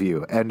do love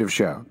you. End of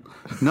show.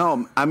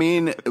 No, I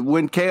mean,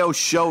 when KO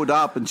showed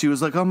up and she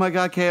was like, oh my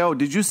God, KO,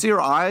 did you see her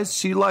eyes?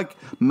 She like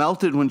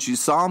melted when she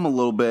saw him a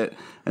little bit.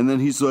 And then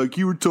he's like,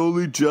 you were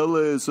totally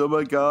jealous. Oh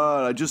my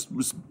God. I just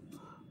was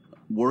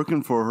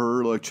working for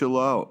her. Like, chill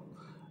out.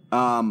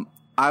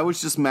 I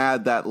was just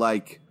mad that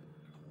like,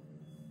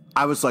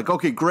 I was like,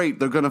 okay, great.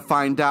 They're going to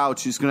find out.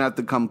 She's going to have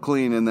to come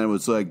clean. And then it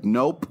was like,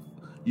 nope.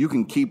 You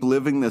can keep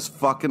living this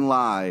fucking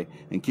lie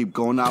and keep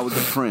going out with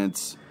the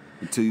prince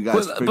until you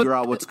guys figure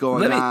out what's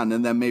going on,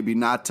 and then maybe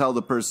not tell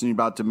the person you're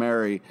about to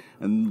marry,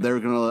 and they're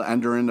going to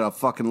enter into a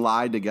fucking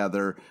lie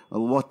together.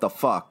 What the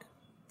fuck?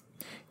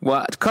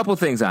 Well, a couple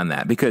things on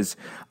that, because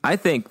I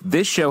think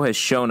this show has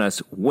shown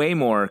us way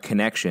more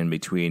connection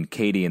between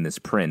Katie and this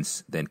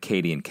prince than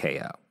Katie and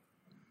KO.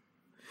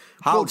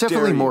 How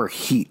definitely dare more you?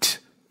 heat.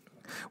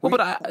 Well,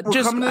 but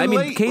We're coming in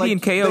late. Katie Like,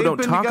 and KO they've don't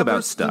been talk together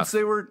about since stuff.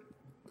 They were.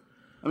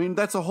 I mean,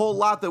 that's a whole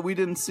lot that we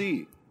didn't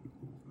see.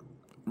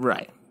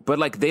 Right. But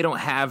like they don't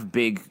have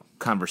big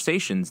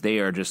conversations. They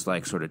are just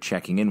like sort of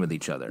checking in with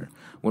each other.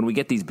 When we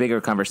get these bigger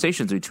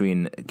conversations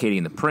between Katie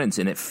and the prince,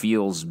 and it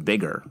feels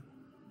bigger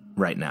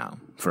right now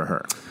for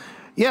her.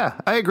 Yeah,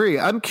 I agree.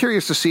 I'm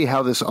curious to see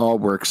how this all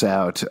works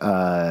out.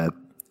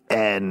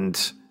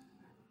 And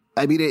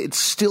I mean, it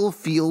still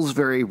feels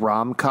very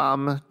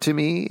rom-com to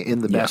me in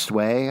the best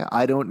way.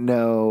 I don't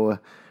know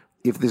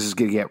if this is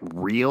going to get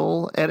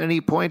real at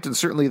any point, and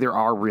certainly there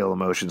are real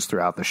emotions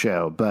throughout the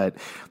show, but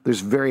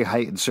there's very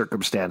heightened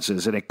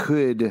circumstances, and it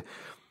could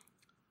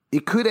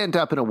end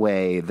up in a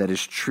way that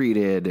is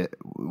treated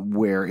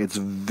where it's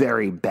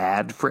very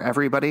bad for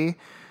everybody.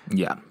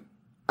 Yeah.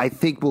 I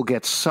think we'll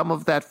get some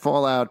of that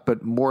fallout,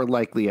 but more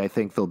likely I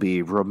think there'll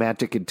be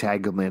romantic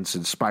entanglements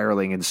and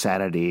spiraling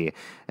insanity,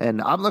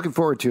 and I'm looking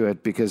forward to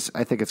it because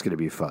I think it's going to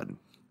be fun.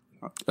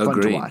 Fun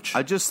to watch.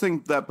 I just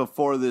think that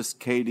before this,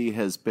 Katie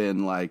has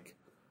been like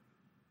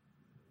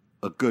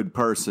a good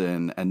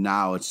person, and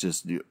now it's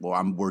just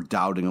we're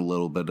doubting a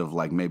little bit of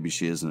like maybe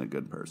she isn't a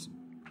good person.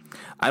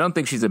 I don't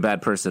think she's a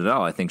bad person at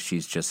all. I think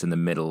she's just in the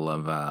middle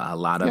of a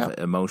lot of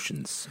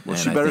emotions. Well,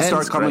 And she I better think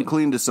start it's coming great.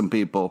 clean to some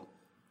people.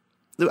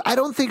 I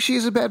don't think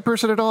she's a bad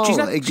person at all. She's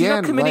not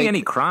committing like,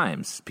 any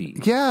crimes,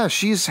 Pete. Yeah,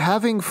 she's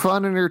having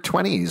fun in her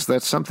 20s.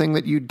 That's something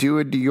that you do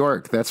in New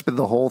York. That's been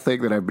the whole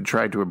thing that I've been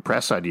trying to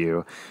impress on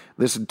you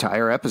this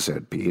entire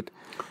episode, Pete.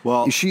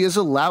 Well, she is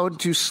allowed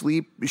to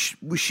sleep.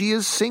 She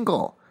is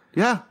single.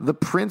 Yeah. The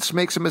prince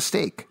makes a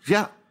mistake.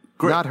 Yeah.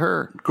 Great. Not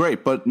her.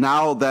 Great. But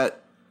now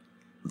that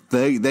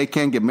they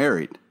can't get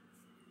married.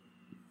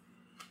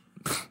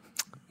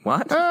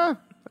 What? I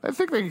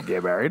think they can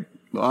get married.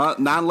 Not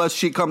unless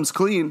she comes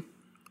clean.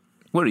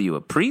 What are you,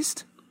 a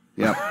priest?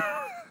 Yeah.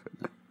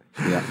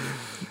 Yeah.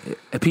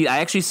 Pete, I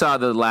actually saw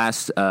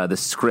the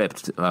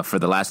script for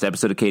the last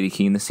episode of Katie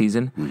Keene this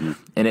season,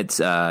 and it's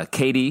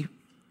Katie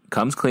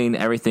comes clean,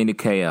 everything to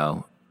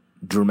KO,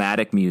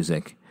 dramatic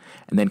music,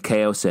 and then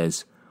KO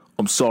says,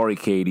 "I'm sorry,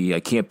 Katie, I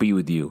can't be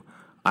with you.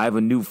 I have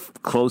a new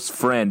close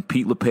friend,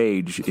 Pete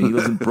LePage, and he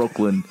lives in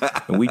Brooklyn,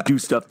 and we do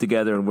stuff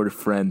together, and we're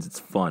friends.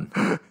 It's fun."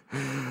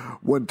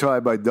 One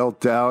time I knelt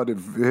down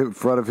in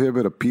front of him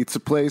at a pizza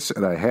place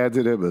and I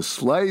handed him a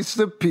slice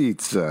of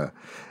pizza.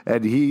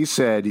 And he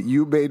said,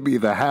 "You made me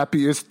the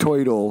happiest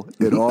toidle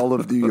in all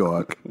of New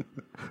York."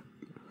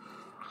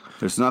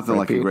 There's nothing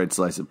like a great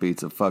slice of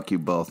pizza. Fuck you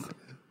both.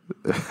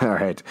 All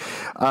right.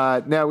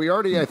 Now, we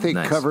already, I think,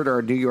 Nice. covered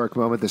our New York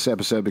moment this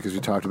episode because we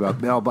talked about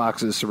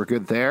mailboxes, so we're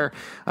good there.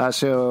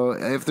 So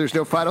if there's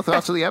no final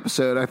thoughts on the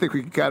episode, I think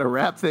we can kind of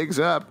wrap things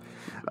up.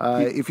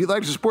 If you'd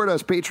like to support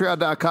us,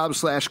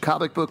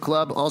 patreon.com/Comic Book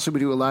Club. Also, we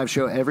do a live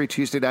show every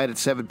Tuesday night at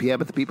 7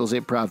 p.m. at the People's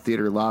Improv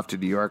Theater Loft in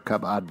New York.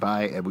 Come on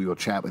by, and we will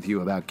chat with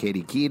you about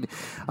Katy Keene.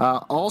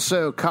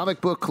 Also,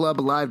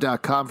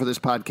 comicbookclublive.com for this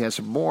podcast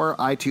and more.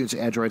 iTunes,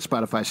 Android,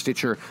 Spotify,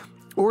 Stitcher,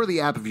 or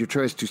the app of your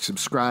choice to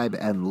subscribe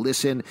and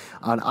listen.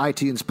 On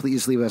iTunes,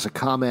 please leave us a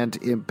comment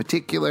in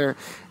particular.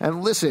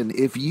 And listen,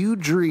 if you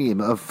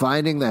dream of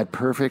finding that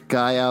perfect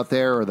guy out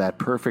there or that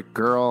perfect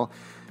girl,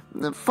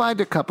 then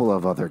find a couple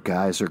of other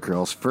guys or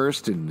girls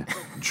first and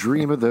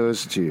dream of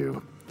those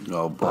too.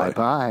 Oh, boy.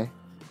 Bye-bye.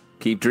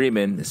 Keep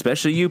dreaming,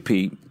 especially you,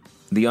 Pete,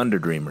 the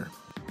underdreamer.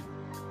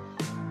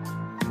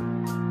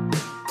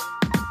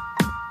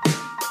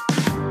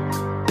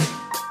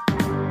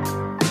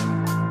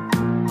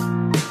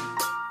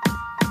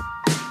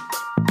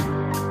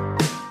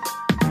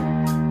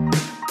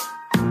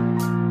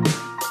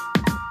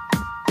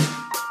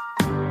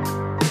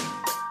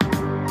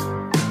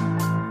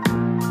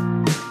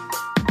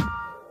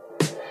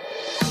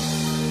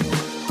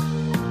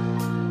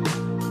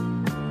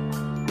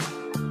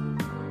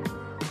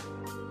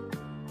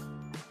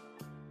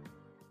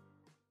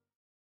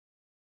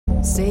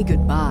 Say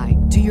goodbye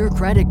to your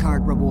credit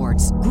card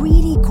rewards.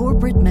 Greedy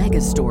corporate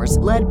mega stores,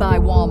 led by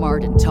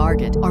Walmart and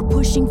Target, are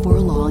pushing for a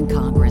law in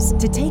Congress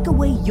to take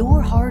away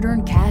your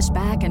hard-earned cash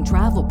back and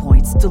travel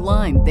points to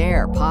line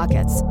their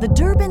pockets. The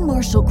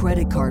Durbin-Marshall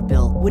credit card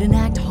bill would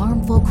enact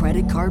harmful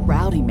credit card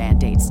routing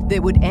mandates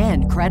that would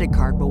end credit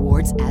card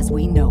rewards as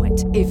we know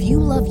it. If you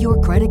love your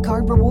credit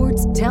card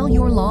rewards, tell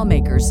your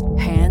lawmakers,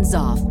 hands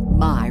off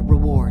my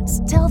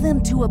rewards. Tell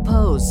them to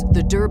oppose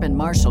the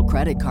Durbin-Marshall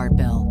credit card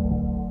bill.